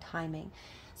divine timing.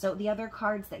 So the other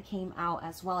cards that came out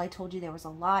as well, I told you there was a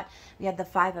lot. We had the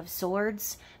Five of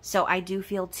Swords. So I do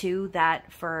feel too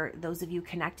that for those of you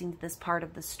connecting to this part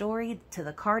of the story, to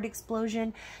the card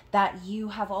explosion, that you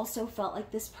have also felt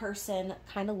like this person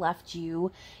kind of left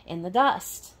you in the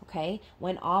dust, okay?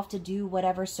 Went off to do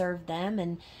whatever served them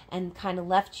and kind of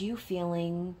left you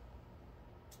feeling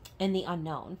in the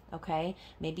unknown, okay?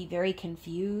 Maybe very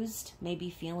confused, maybe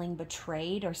feeling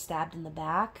betrayed or stabbed in the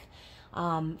back.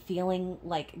 Feeling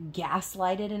like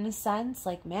gaslighted in a sense,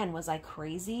 like, man, was I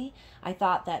crazy? I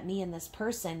thought that me and this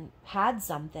person had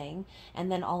something, and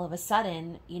then all of a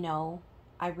sudden, you know,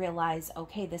 I realize,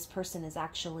 okay, this person is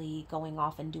actually going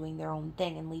off and doing their own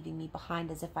thing and leaving me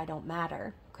behind as if I don't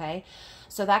matter, okay?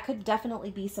 So that could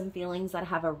definitely be some feelings that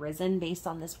have arisen based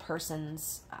on this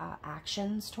person's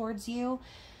actions towards you.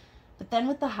 But then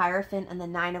with the Hierophant and the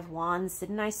Nine of Wands,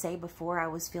 didn't I say before I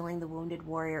was feeling the wounded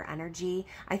warrior energy?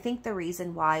 I think the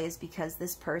reason why is because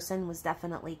this person was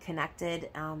definitely connected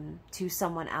to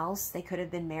someone else. They could have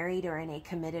been married or in a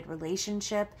committed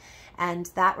relationship, and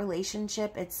that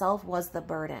relationship itself was the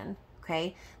burden,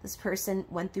 okay? This person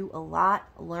went through a lot,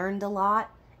 learned a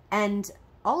lot, and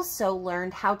also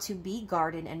learned how to be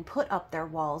guarded and put up their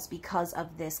walls because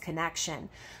of this connection.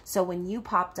 So when you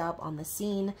popped up on the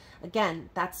scene,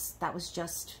 again, that was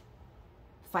just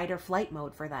fight or flight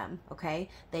mode for them, okay?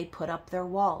 They put up their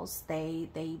walls. They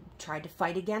tried to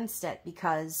fight against it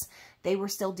because they were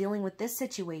still dealing with this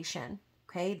situation,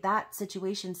 okay? That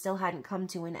situation still hadn't come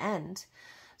to an end.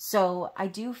 So I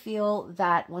do feel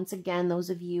that, once again,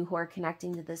 those of you who are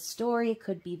connecting to this story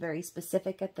could be very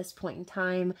specific at this point in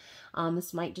time.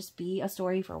 This might just be a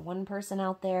story for one person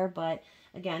out there. But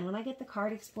again, when I get the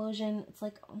card explosion, it's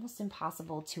like almost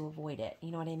impossible to avoid it.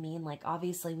 You know what I mean? Like,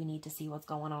 obviously we need to see what's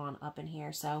going on up in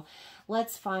here. So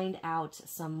let's find out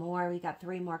some more. We got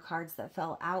 3 more cards that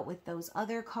fell out with those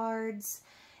other cards.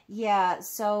 Yeah,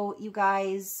 so you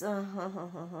guys,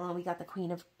 we got the Queen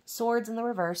of Swords in the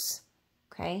reverse.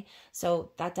 Okay,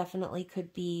 so that definitely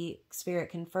could be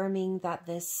Spirit confirming that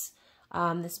this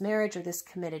this marriage or this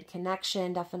committed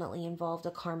connection definitely involved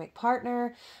a karmic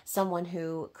partner, someone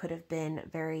who could have been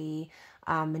very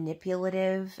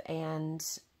manipulative and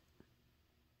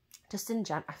just in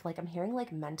general, I feel like I'm hearing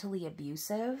like mentally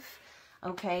abusive.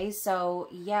 Okay, so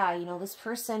yeah, you know, this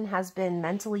person has been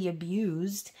mentally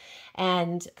abused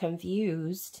and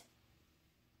confused,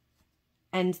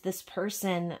 and this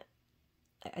person,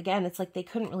 again, it's like they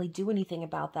couldn't really do anything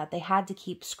about that. They had to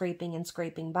keep scraping and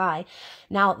scraping by.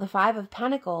 Now, the Five of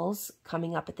Pentacles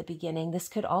coming up at the beginning, this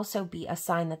could also be a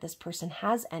sign that this person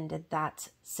has ended that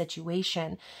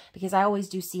situation, because I always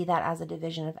do see that as a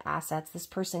division of assets. This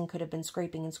person could have been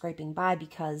scraping and scraping by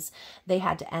because they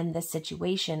had to end this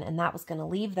situation, and that was going to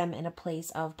leave them in a place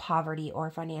of poverty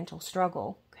or financial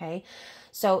struggle. Okay,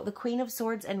 so the Queen of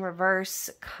Swords in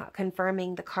reverse,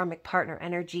 confirming the karmic partner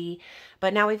energy.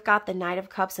 But now we've got the Knight of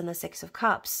Cups and the Six of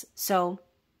Cups. So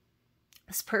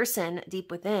this person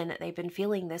deep within, they've been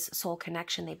feeling this soul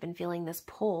connection. They've been feeling this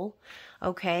pull.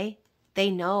 Okay, they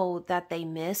know that they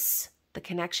miss the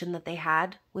connection that they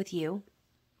had with you.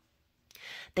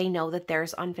 They know that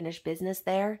there's unfinished business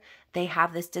there. They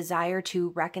have this desire to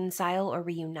reconcile or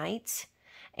reunite.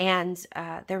 And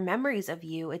their memories of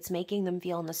you, it's making them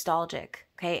feel nostalgic,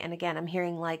 okay? And again, I'm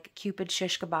hearing like Cupid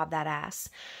shish kebab that ass.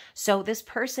 So this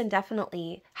person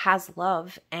definitely has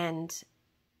love and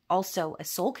also a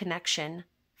soul connection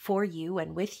for you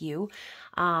and with you.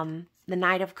 The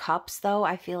Knight of Cups, though,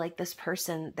 I feel like this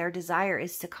person, their desire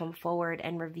is to come forward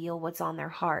and reveal what's on their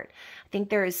heart. I think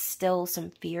there is still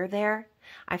some fear there.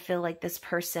 I feel like this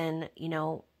person, you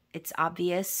know, it's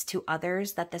obvious to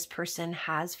others that this person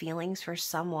has feelings for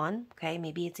someone, okay?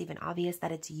 Maybe it's even obvious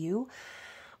that it's you,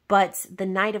 But the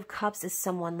Knight of Cups is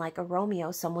someone like a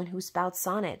Romeo, someone who spouts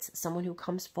sonnets, someone who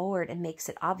comes forward and makes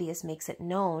it obvious, makes it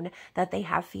known that they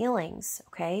have feelings,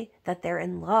 okay? That they're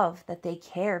in love, that they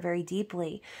care very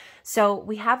deeply. So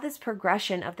we have this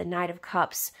progression of the Knight of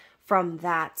Cups from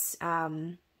that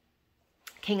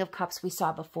King of Cups we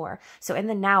saw before. So in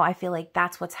the now, I feel like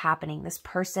that's what's happening. This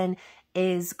person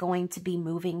is going to be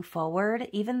moving forward.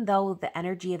 Even though the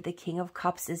energy of the King of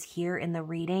Cups is here in the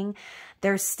reading,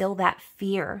 there's still that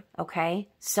fear, okay?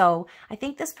 So I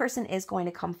think this person is going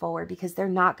to come forward because they're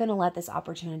not going to let this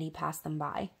opportunity pass them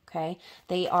by, okay?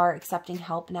 They are accepting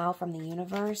help now from the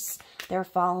universe. They're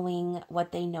following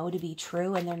what they know to be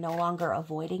true, and they're no longer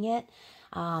avoiding it.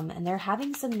 And they're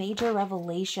having some major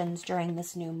revelations during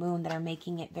this new moon that are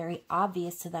making it very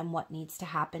obvious to them what needs to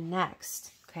happen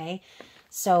next, okay?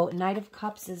 So Knight of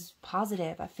Cups is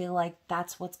positive. I feel like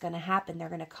that's what's going to happen. They're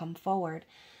going to come forward.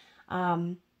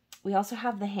 We also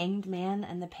have the Hanged Man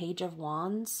and the Page of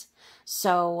Wands.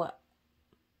 So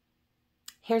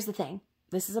here's the thing.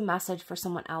 This is a message for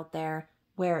someone out there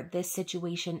where this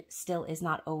situation still is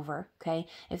not over, okay?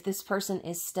 If this person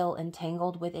is still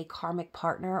entangled with a karmic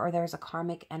partner or there's a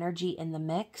karmic energy in the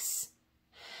mix,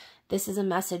 this is a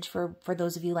message for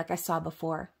those of you like I saw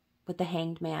before with the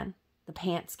Hanged Man, the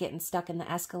pants getting stuck in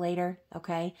the escalator,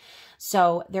 okay?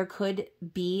 So there could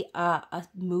be a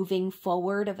moving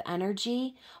forward of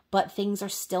energy, but things are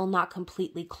still not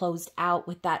completely closed out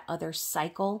with that other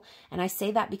cycle. And I say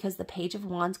that because the Page of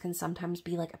Wands can sometimes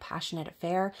be like a passionate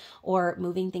affair, or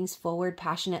moving things forward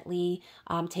passionately,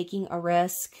 taking a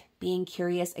risk, being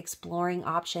curious, exploring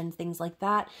options, things like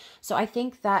that. So I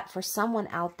think that for someone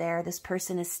out there, this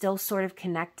person is still sort of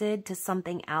connected to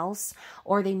something else,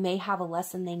 or they may have a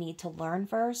lesson they need to learn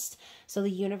first. So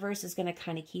the universe is going to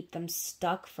kind of keep them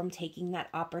stuck from taking that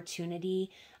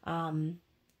opportunity,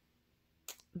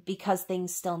 because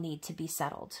things still need to be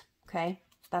settled. Okay,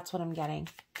 that's what I'm getting.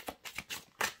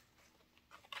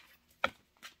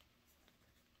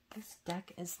 This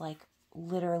deck is like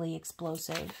literally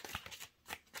explosive.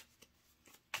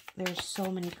 There's so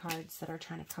many cards that are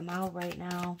trying to come out right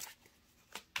now.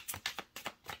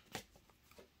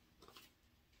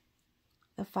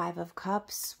 The Five of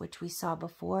Cups, which we saw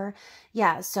before.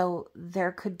 Yeah, so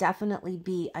there could definitely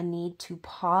be a need to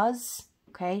pause,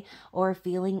 okay? Or a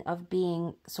feeling of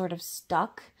being sort of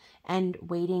stuck and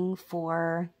waiting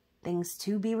for things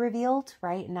to be revealed,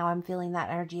 right? Now I'm feeling that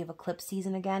energy of eclipse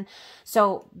season again.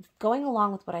 So going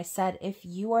along with what I said, if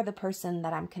you are the person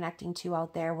that I'm connecting to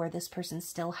out there where this person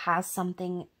still has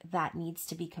something that needs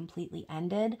to be completely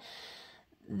ended,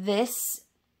 this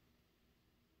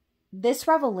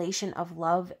revelation of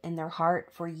love in their heart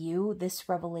for you, this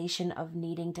revelation of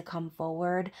needing to come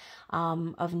forward,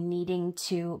 of needing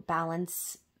to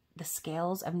balance the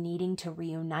scales, of needing to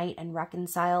reunite and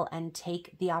reconcile and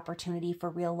take the opportunity for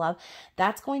real love,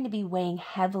 that's going to be weighing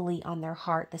heavily on their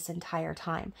heart this entire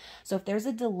time. So if there's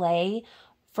a delay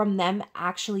from them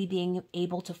actually being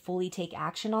able to fully take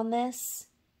action on this,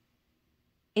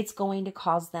 it's going to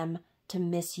cause them to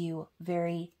miss you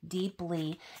very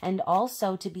deeply, and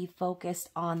also to be focused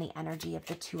on the energy of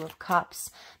the Two of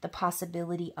Cups, the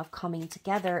possibility of coming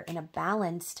together in a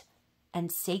balanced and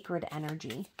sacred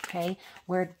energy, okay,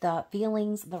 where the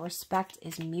feelings, the respect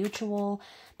is mutual.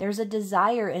 There's a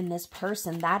desire in this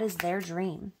person. That is their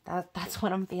dream. That's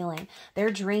what I'm feeling. Their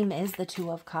dream is the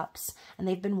Two of Cups, and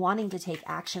they've been wanting to take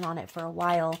action on it for a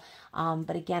while.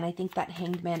 But again, I think that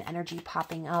Hanged Man energy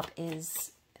popping up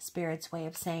is Spirit's way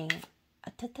of saying,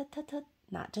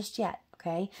 not just yet,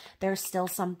 okay? There's still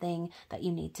something that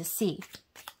you need to see,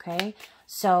 okay?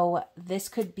 So this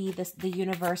could be the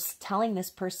universe telling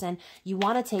this person, you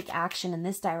want to take action in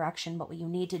this direction, but what you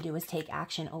need to do is take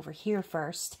action over here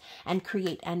first and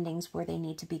create endings where they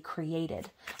need to be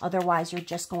created. Otherwise, you're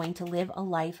just going to live a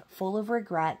life full of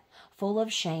regret, full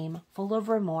of shame, full of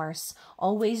remorse,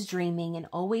 always dreaming and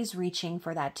always reaching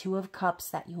for that Two of Cups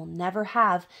that you'll never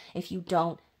have if you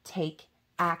don't take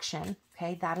action.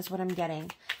 Okay, that is what I'm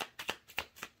getting.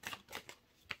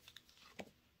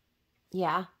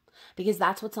 Yeah, because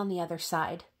that's what's on the other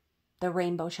side. The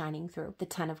rainbow shining through, the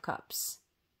Ten of Cups.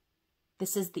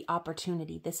 This is the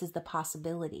opportunity. This is the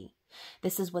possibility.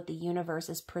 This is what the universe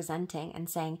is presenting and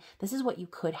saying, this is what you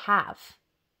could have.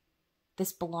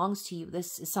 This belongs to you.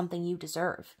 This is something you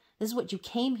deserve. This is what you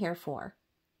came here for.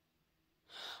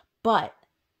 But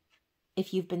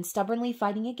if you've been stubbornly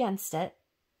fighting against it,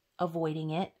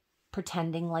 avoiding it,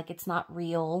 pretending like it's not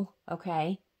real,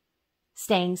 okay?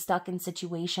 Staying stuck in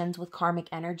situations with karmic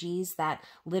energies that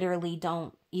literally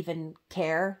don't even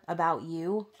care about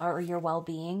you or your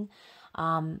well-being.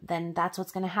 then that's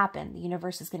what's going to happen. The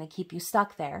universe is going to keep you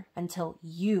stuck there until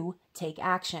you take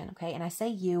action, okay? And I say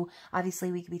you,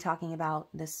 obviously we could be talking about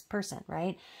this person,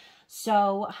 right?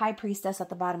 So High Priestess at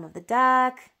the bottom of the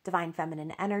deck, Divine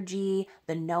Feminine energy,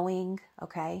 the knowing,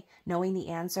 okay? Knowing the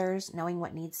answers, knowing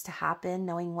what needs to happen,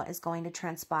 knowing what is going to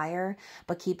transpire,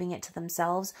 but keeping it to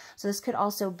themselves. So this could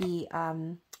also be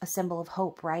a symbol of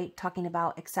hope, right? Talking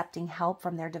about accepting help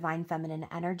from their Divine Feminine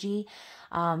energy.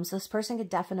 So this person could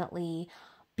definitely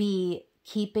be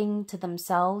keeping to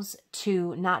themselves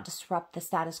to not disrupt the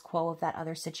status quo of that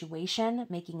other situation,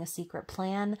 making a secret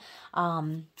plan.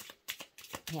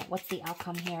 Yeah, what's the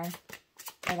outcome here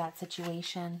for that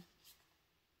situation?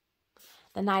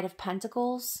 The Knight of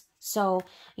Pentacles. So,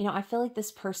 you know, I feel like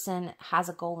this person has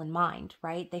a goal in mind,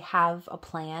 right? They have a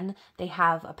plan. They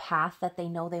have a path that they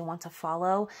know they want to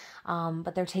follow,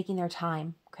 but they're taking their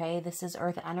time, okay? This is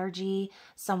Earth energy,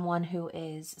 someone who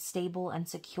is stable and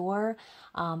secure.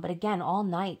 But again, all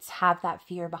Knights have that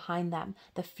fear behind them.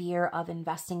 The fear of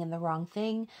investing in the wrong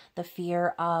thing, the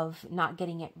fear of not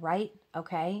getting it right,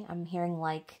 okay? I'm hearing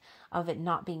like of it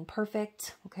not being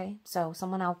perfect, okay? So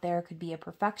someone out there could be a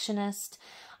perfectionist,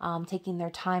 taking their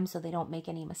time so they don't make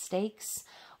any mistakes.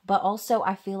 But also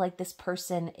I feel like this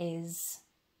person is,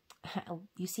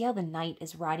 you see how the Knight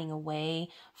is riding away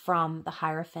from the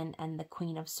Hierophant and the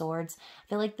Queen of Swords? I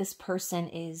feel like this person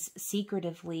is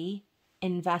secretively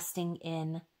investing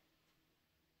in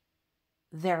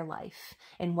their life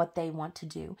and what they want to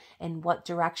do and what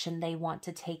direction they want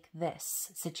to take this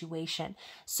situation.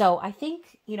 So I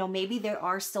think, you know, maybe they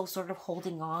are still sort of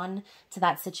holding on to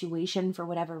that situation for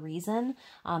whatever reason,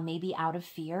 maybe out of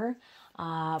fear.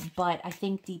 But I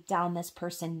think deep down this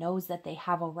person knows that they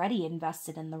have already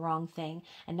invested in the wrong thing,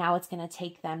 and now it's going to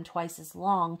take them twice as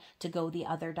long to go the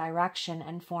other direction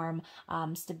and form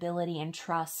stability and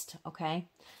trust, okay?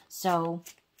 So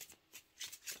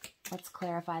let's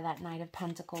clarify that Knight of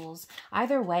Pentacles.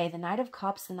 Either way, the Knight of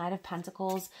Cups, the Knight of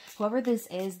Pentacles, whoever this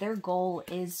is, their goal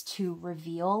is to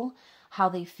reveal how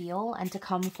they feel and to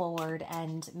come forward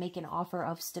and make an offer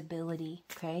of stability,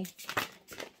 okay?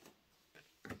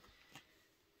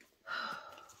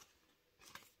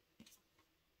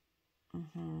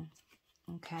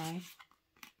 Okay.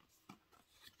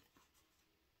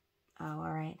 Oh,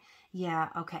 all right. Yeah,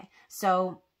 okay.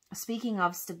 So speaking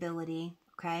of stability,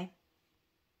 okay,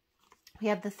 we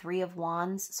have the Three of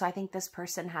Wands. So I think this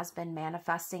person has been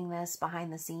manifesting this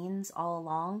behind the scenes all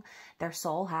along. Their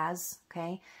soul has,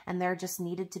 okay? And there just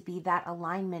needed to be that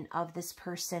alignment of this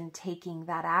person taking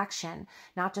that action,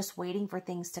 not just waiting for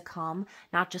things to come,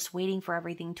 not just waiting for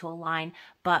everything to align,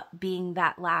 but being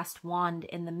that last wand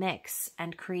in the mix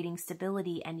and creating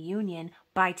stability and union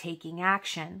by taking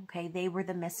action, okay? They were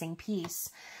the missing piece,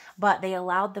 but they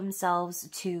allowed themselves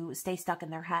to stay stuck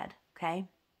in their head, okay?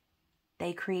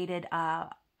 They created a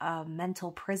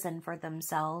mental prison for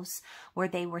themselves where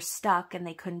they were stuck and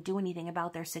they couldn't do anything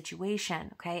about their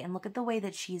situation, okay? And look at the way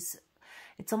that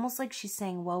it's almost like she's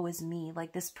saying, woe is me.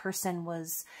 Like this person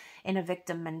was in a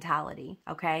victim mentality,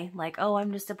 okay? Like, oh,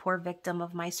 I'm just a poor victim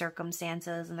of my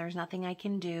circumstances and there's nothing I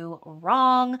can do.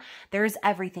 Wrong. There's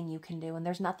everything you can do and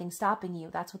there's nothing stopping you.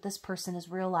 That's what this person is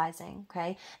realizing,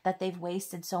 okay? That they've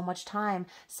wasted so much time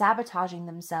sabotaging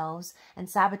themselves and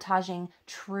sabotaging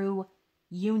true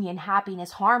union,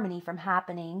 happiness, harmony from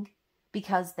happening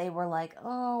because they were like,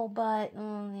 oh, but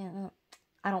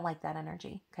I don't like that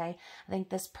energy, okay? I think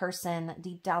this person,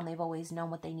 deep down, they've always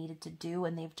known what they needed to do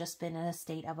and they've just been in a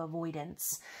state of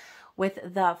avoidance. With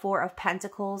the Four of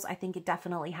Pentacles, I think it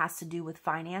definitely has to do with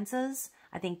finances.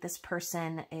 I think this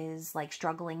person is like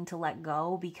struggling to let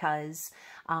go because,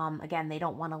 again, they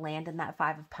don't want to land in that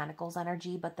Five of Pentacles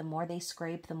energy, but the more they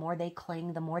scrape, the more they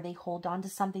cling, the more they hold on to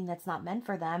something that's not meant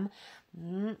for them.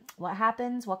 What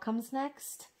happens? What comes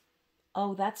next?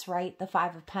 Oh, that's right, the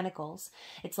Five of Pentacles.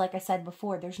 It's like I said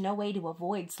before, there's no way to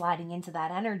avoid sliding into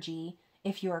that energy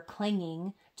if you're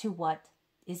clinging to what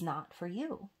is not for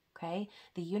you, okay?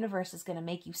 The universe is going to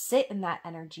make you sit in that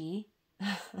energy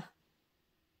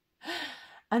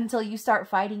until you start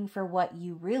fighting for what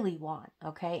you really want,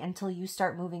 okay? Until you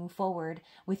start moving forward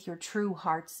with your true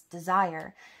heart's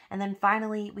desire. And then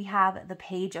finally, we have the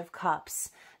Page of Cups.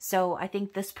 So I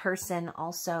think this person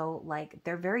also, like,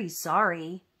 they're very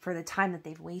sorry for the time that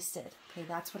they've wasted. Okay,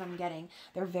 that's what I'm getting.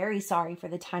 They're very sorry for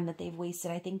the time that they've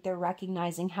wasted. I think they're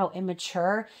recognizing how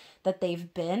immature that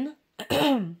they've been.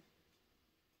 I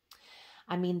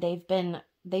mean, they've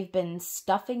been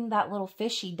stuffing that little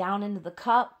fishy down into the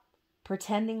cup,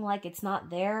 pretending like it's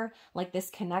not there, like this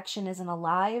connection isn't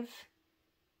alive.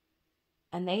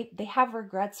 And they have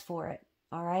regrets for it.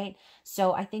 All right.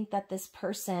 So I think that this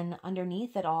person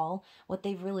underneath it all, what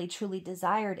they've really truly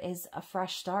desired is a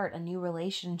fresh start, a new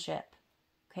relationship.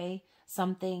 Okay.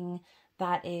 Something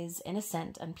that is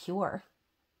innocent and pure.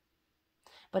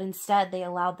 But instead they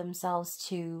allowed themselves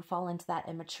to fall into that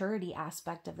immaturity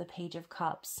aspect of the Page of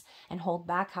Cups and hold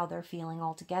back how they're feeling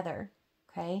altogether.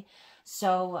 Okay.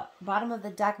 So bottom of the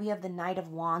deck, we have the Knight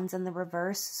of Wands in the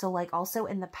reverse. So like also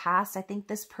in the past, I think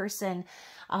this person,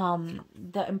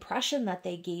 the impression that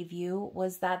they gave you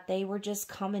was that they were just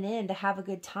coming in to have a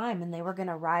good time and they were going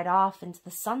to ride off into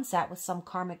the sunset with some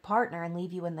karmic partner and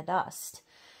leave you in the dust.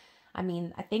 I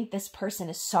mean, I think this person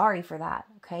is sorry for that,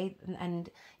 okay? And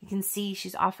you can see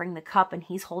she's offering the cup and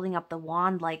he's holding up the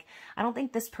wand. Like, I don't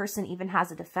think this person even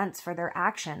has a defense for their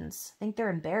actions. I think they're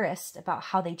embarrassed about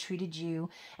how they treated you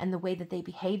and the way that they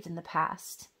behaved in the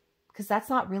past. Because that's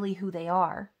not really who they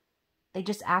are. They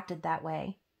just acted that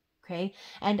way, okay?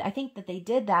 And I think that they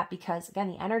did that because, again,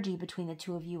 the energy between the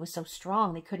two of you was so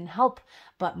strong. They couldn't help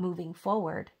but moving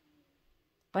forward.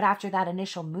 But after that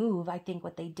initial move, I think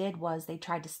what they did was they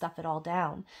tried to stuff it all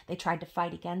down. They tried to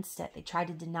fight against it. They tried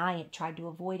to deny it, tried to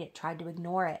avoid it, tried to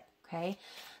ignore it, okay?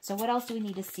 So what else do we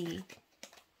need to see?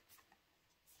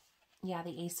 Yeah,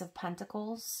 the Ace of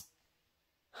Pentacles.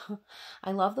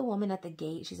 I love the woman at the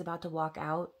gate. She's about to walk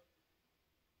out.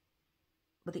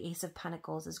 But the Ace of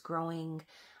Pentacles is growing,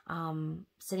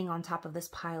 sitting on top of this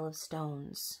pile of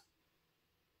stones.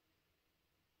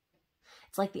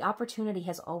 It's like the opportunity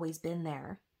has always been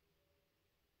there.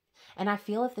 And I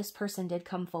feel if this person did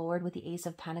come forward with the Ace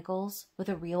of Pentacles, with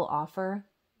a real offer,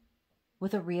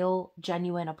 with a real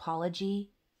genuine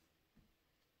apology,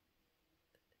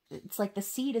 it's like the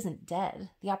seed isn't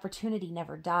dead. The opportunity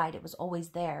never died. It was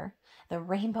always there. The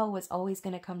rainbow was always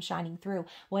going to come shining through.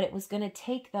 What it was going to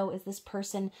take, though, is this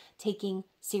person taking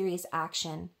serious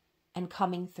action and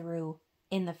coming through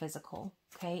in the physical,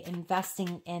 okay?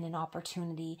 Investing in an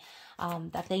opportunity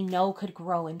that they know could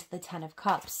grow into the Ten of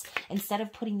Cups. Instead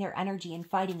of putting their energy in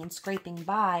fighting and scraping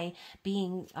by,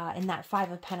 being in that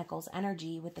Five of Pentacles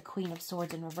energy with the Queen of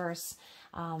Swords in reverse,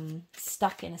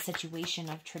 stuck in a situation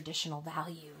of traditional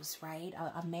values, right?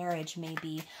 A marriage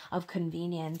maybe of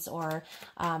convenience or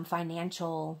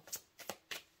financial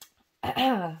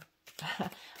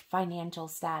financial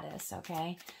status,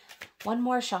 okay? One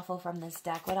more shuffle from this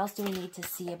deck. What else do we need to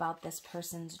see about this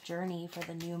person's journey for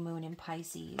the new moon in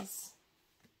Pisces?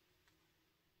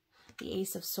 The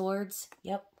Ace of Swords.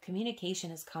 Yep,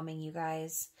 communication is coming, you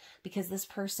guys, because this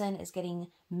person is getting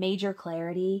major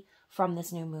clarity from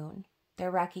this new moon.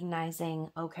 They're recognizing,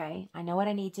 okay, I know what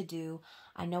I need to do.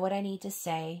 I know what I need to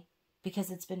say because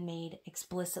it's been made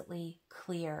explicitly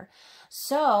clear.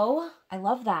 So I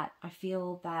love that. I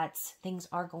feel that things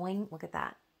are going, look at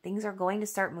that. Things are going to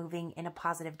start moving in a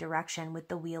positive direction with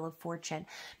the Wheel of Fortune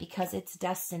because it's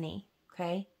destiny,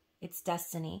 okay? It's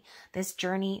destiny. This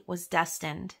journey was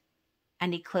destined,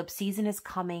 and eclipse season is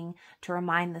coming to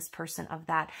remind this person of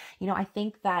that. You know, I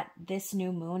think that this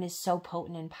new moon is so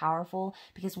potent and powerful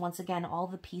because once again, all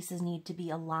the pieces need to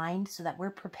be aligned so that we're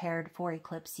prepared for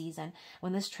eclipse season.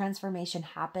 When this transformation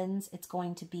happens, it's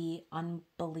going to be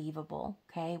unbelievable,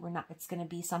 okay? It's going to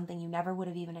be something you never would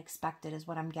have even expected is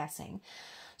what I'm guessing.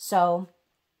 So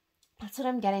that's what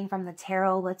I'm getting from the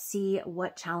tarot. Let's see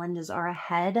what challenges are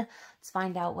ahead. Let's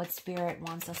find out what Spirit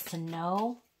wants us to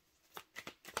know.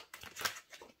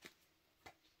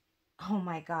 Oh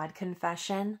my God,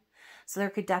 confession. So there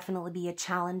could definitely be a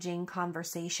challenging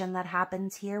conversation that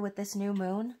happens here with this new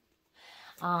moon.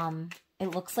 It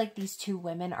looks like these two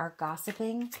women are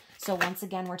gossiping. So once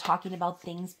again, we're talking about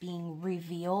things being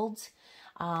revealed.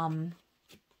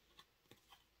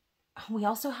 We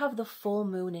also have the full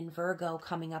moon in Virgo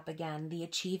coming up again, the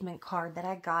achievement card that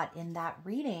I got in that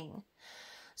reading.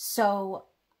 So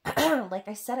like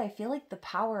I said, I feel like the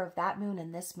power of that moon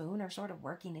and this moon are sort of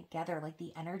working together. Like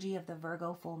the energy of the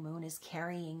Virgo full moon is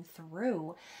carrying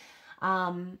through.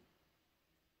 And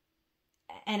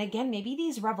again, maybe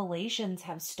these revelations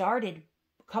have started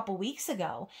a couple weeks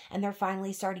ago and they're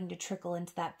finally starting to trickle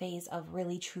into that phase of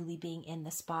really truly being in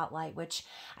the spotlight, which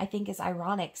I think is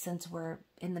ironic since we're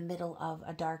in the middle of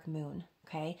a dark moon.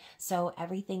 Okay, so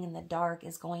everything in the dark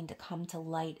is going to come to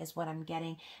light is what I'm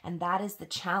getting. And that is the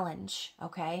challenge.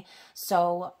 Okay,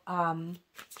 so I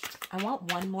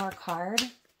want one more card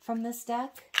from this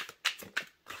deck.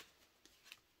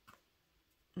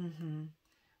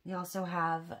 We also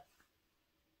have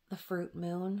the fruit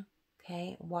moon.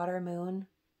 Okay, water moon,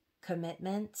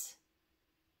 commitment.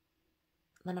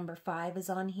 The number 5 is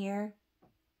on here.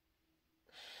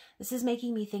 This is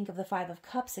making me think of the 5 of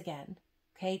Cups again.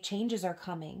 Okay, changes are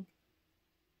coming.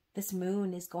 This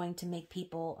moon is going to make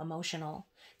people emotional.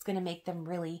 It's going to make them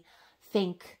really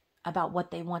think about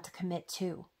what they want to commit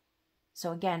to.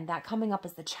 So again, that coming up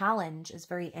as the challenge is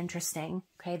very interesting.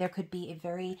 Okay, there could be a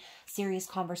very serious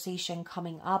conversation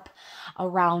coming up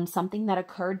around something that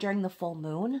occurred during the full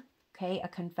moon. Okay, a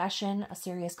confession, a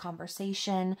serious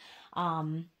conversation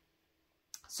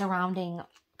surrounding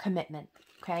commitment.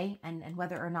 Okay, and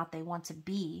whether or not they want to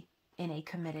be in a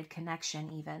committed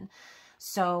connection even.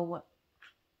 So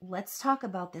let's talk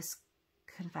about this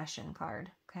confession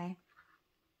card. Okay.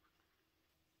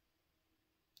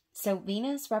 So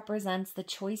Venus represents the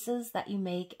choices that you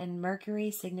make, and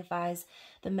Mercury signifies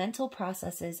the mental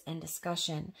processes and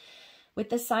discussion.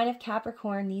 With the sign of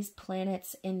Capricorn, these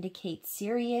planets indicate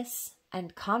serious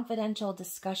and confidential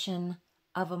discussion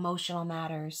of emotional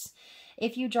matters.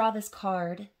 If you draw this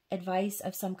card, advice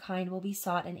of some kind will be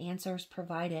sought and answers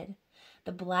provided.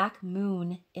 The black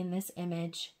moon in this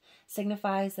image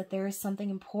signifies that there is something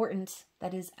important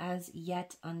that is as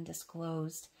yet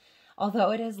undisclosed.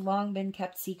 Although it has long been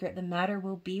kept secret, the matter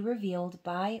will be revealed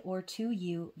by or to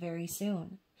you very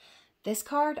soon. This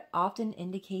card often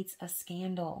indicates a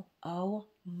scandal. Oh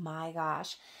my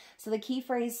gosh. So the key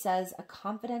phrase says a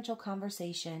confidential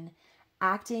conversation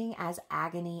acting as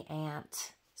agony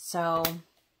aunt. So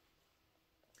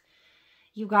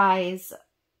you guys,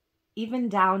 even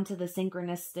down to the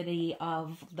synchronicity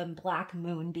of the black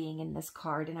moon being in this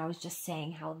card. And I was just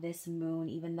saying how this moon,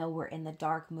 even though we're in the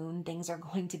dark moon, things are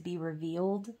going to be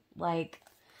revealed. Like,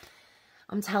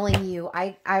 I'm telling you,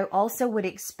 I also would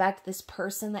expect this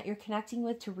person that you're connecting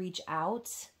with to reach out.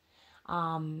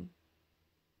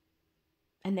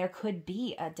 And there could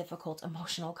be a difficult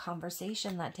emotional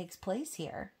conversation that takes place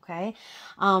here, okay?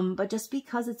 But just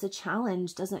because it's a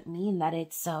challenge doesn't mean that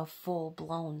it's a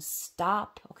full-blown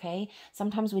stop, okay?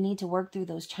 Sometimes we need to work through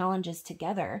those challenges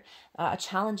together. A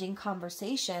challenging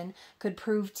conversation could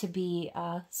prove to be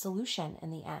a solution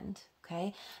in the end,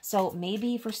 okay? So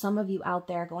maybe for some of you out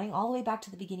there, going all the way back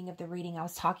to the beginning of the reading, I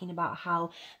was talking about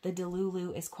how the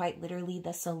Delulu is quite literally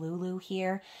the Solulu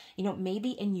here. You know,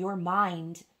 maybe in your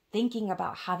mind, thinking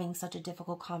about having such a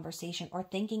difficult conversation or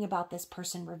thinking about this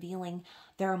person revealing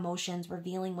their emotions,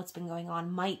 revealing what's been going on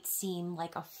might seem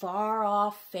like a far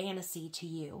off fantasy to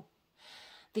you.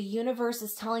 The universe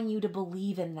is telling you to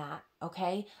believe in that,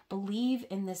 okay? Believe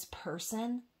in this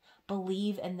person,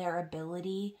 believe in their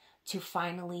ability to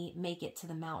finally make it to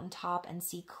the mountaintop and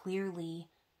see clearly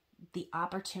the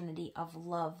opportunity of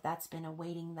love that's been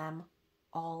awaiting them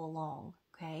all along,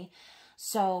 okay?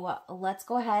 So let's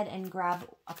go ahead and grab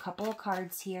a couple of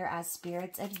cards here as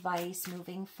Spirit's advice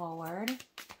moving forward.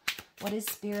 What is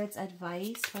Spirit's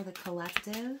advice for the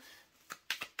collective?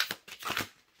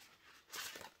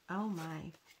 Oh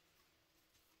my.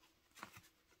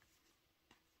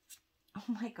 Oh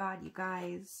my God, you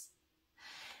guys.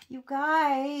 You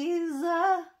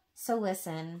guys. So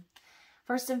listen.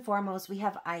 First and foremost, we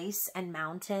have ice and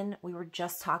mountain. We were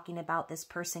just talking about this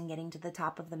person getting to the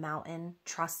top of the mountain,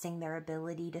 trusting their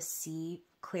ability to see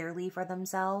clearly for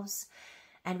themselves.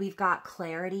 And we've got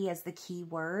clarity as the key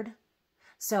word.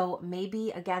 So maybe,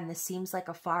 again, this seems like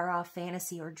a far-off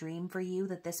fantasy or dream for you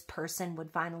that this person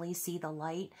would finally see the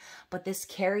light. But this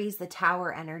carries the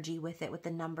tower energy with it, with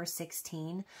the number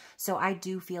 16. So I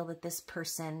do feel that this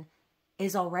person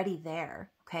is already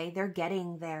there. Okay, they're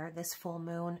getting there this full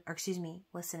moon, or excuse me,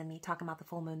 listen to me talking about the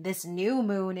full moon, this new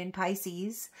moon in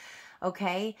Pisces,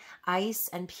 okay? Ice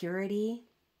and purity.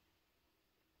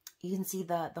 You can see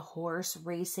the horse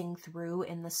racing through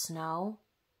in the snow.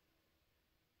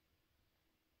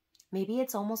 Maybe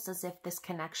it's almost as if this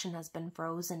connection has been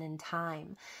frozen in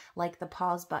time, like the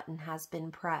pause button has been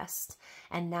pressed.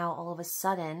 And now all of a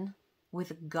sudden,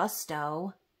 with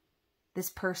gusto, this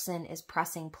person is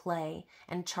pressing play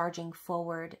and charging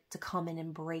forward to come in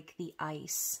and break the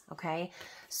ice, okay?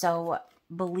 So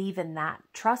believe in that.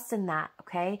 Trust in that,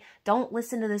 okay? Don't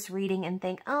listen to this reading and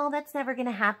think, oh, that's never going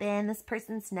to happen. This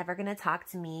person's never going to talk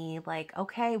to me. Like,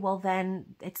 okay, well then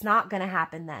it's not going to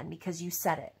happen then because you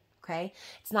said it, okay?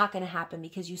 It's not going to happen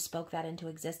because you spoke that into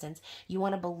existence. You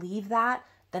want to believe that,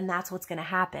 then that's what's going to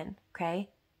happen, okay?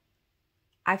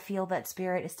 I feel that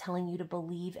Spirit is telling you to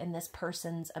believe in this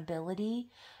person's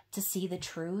ability to see the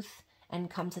truth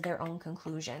and come to their own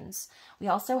conclusions. We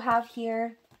also have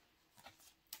here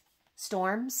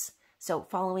storms. So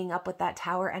following up with that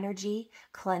tower energy,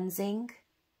 cleansing.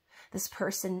 This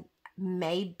person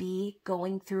may be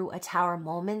going through a tower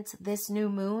moment this new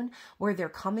moon where they're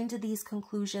coming to these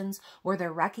conclusions, where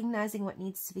they're recognizing what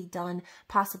needs to be done,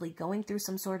 possibly going through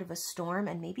some sort of a storm.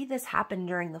 And maybe this happened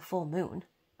during the full moon.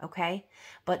 okay?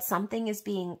 But something is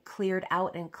being cleared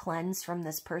out and cleansed from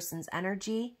this person's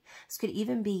energy. This could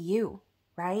even be you,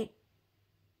 right?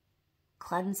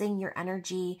 Cleansing your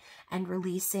energy and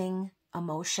releasing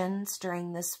emotions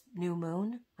during this new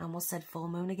moon. I almost said full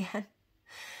moon again.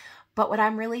 But what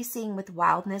I'm really seeing with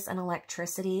wildness and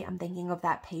electricity, I'm thinking of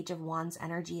that Page of Wands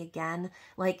energy again.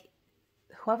 Like,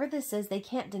 whoever this is, they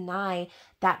can't deny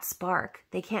that spark.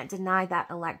 They can't deny that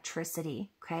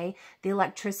electricity, okay? The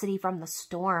electricity from the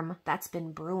storm that's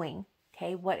been brewing,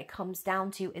 okay? What it comes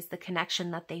down to is the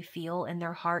connection that they feel in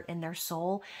their heart and their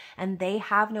soul, and they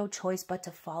have no choice but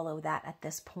to follow that at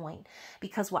this point.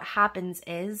 Because what happens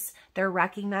is they're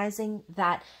recognizing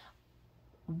that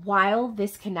while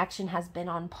this connection has been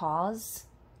on pause,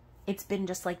 it's been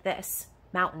just like this.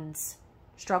 Mountains,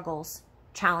 struggles,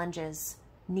 challenges,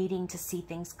 needing to see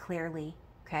things clearly,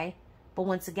 okay? But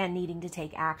once again, needing to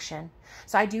take action.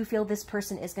 So I do feel this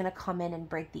person is going to come in and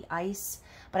break the ice,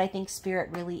 but I think Spirit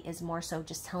really is more so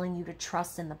just telling you to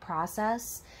trust in the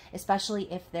process,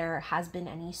 especially if there has been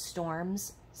any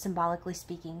storms, symbolically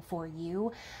speaking, for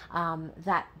you,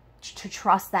 that to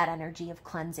trust that energy of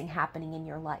cleansing happening in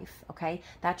your life, okay?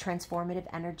 That transformative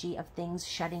energy of things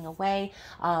shedding away,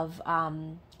 of,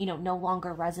 you know, no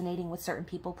longer resonating with certain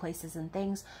people, places, and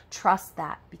things. Trust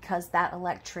that, because that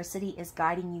electricity is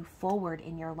guiding you forward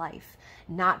in your life,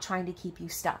 not trying to keep you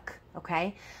stuck,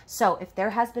 okay? So if there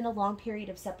has been a long period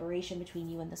of separation between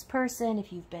you and this person,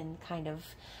 if you've been kind of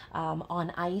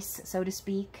on ice, so to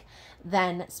speak,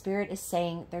 then Spirit is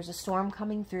saying there's a storm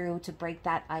coming through to break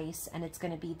that ice, and it's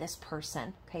going to be this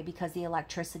person, okay? Because the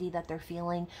electricity that they're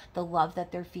feeling, the love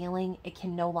that they're feeling, it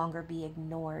can no longer be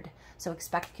ignored. So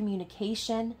expect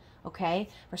communication, okay?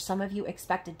 For some of you,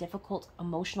 expect a difficult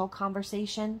emotional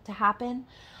conversation to happen.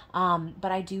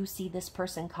 But I do see this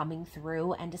person coming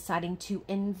through and deciding to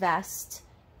invest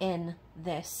in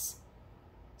this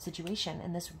situation,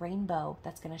 in this rainbow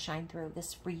that's going to shine through,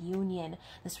 this reunion,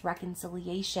 this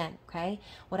reconciliation, okay?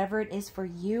 Whatever it is for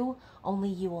you, only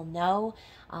you will know.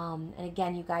 And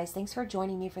again, you guys, thanks for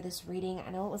joining me for this reading. I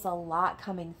know it was a lot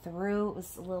coming through. It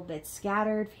was a little bit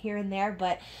scattered here and there,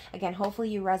 but again, hopefully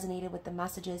you resonated with the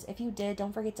messages. If you did,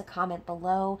 don't forget to comment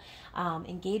below,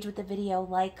 engage with the video,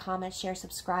 like, comment, share,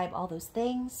 subscribe, all those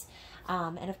things.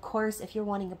 And of course, if you're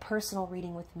wanting a personal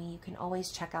reading with me, you can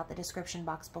always check out the description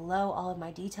box below. All of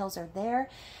my details are there.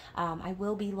 I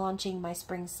will be launching my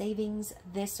spring savings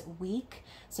this week,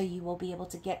 so you will be able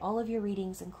to get all of your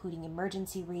readings, including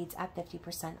emergency reads, at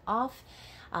 50% off.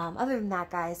 Other than that,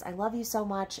 guys, I love you so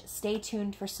much. Stay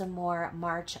tuned for some more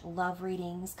March love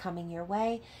readings coming your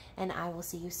way, and I will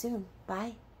see you soon.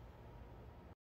 Bye.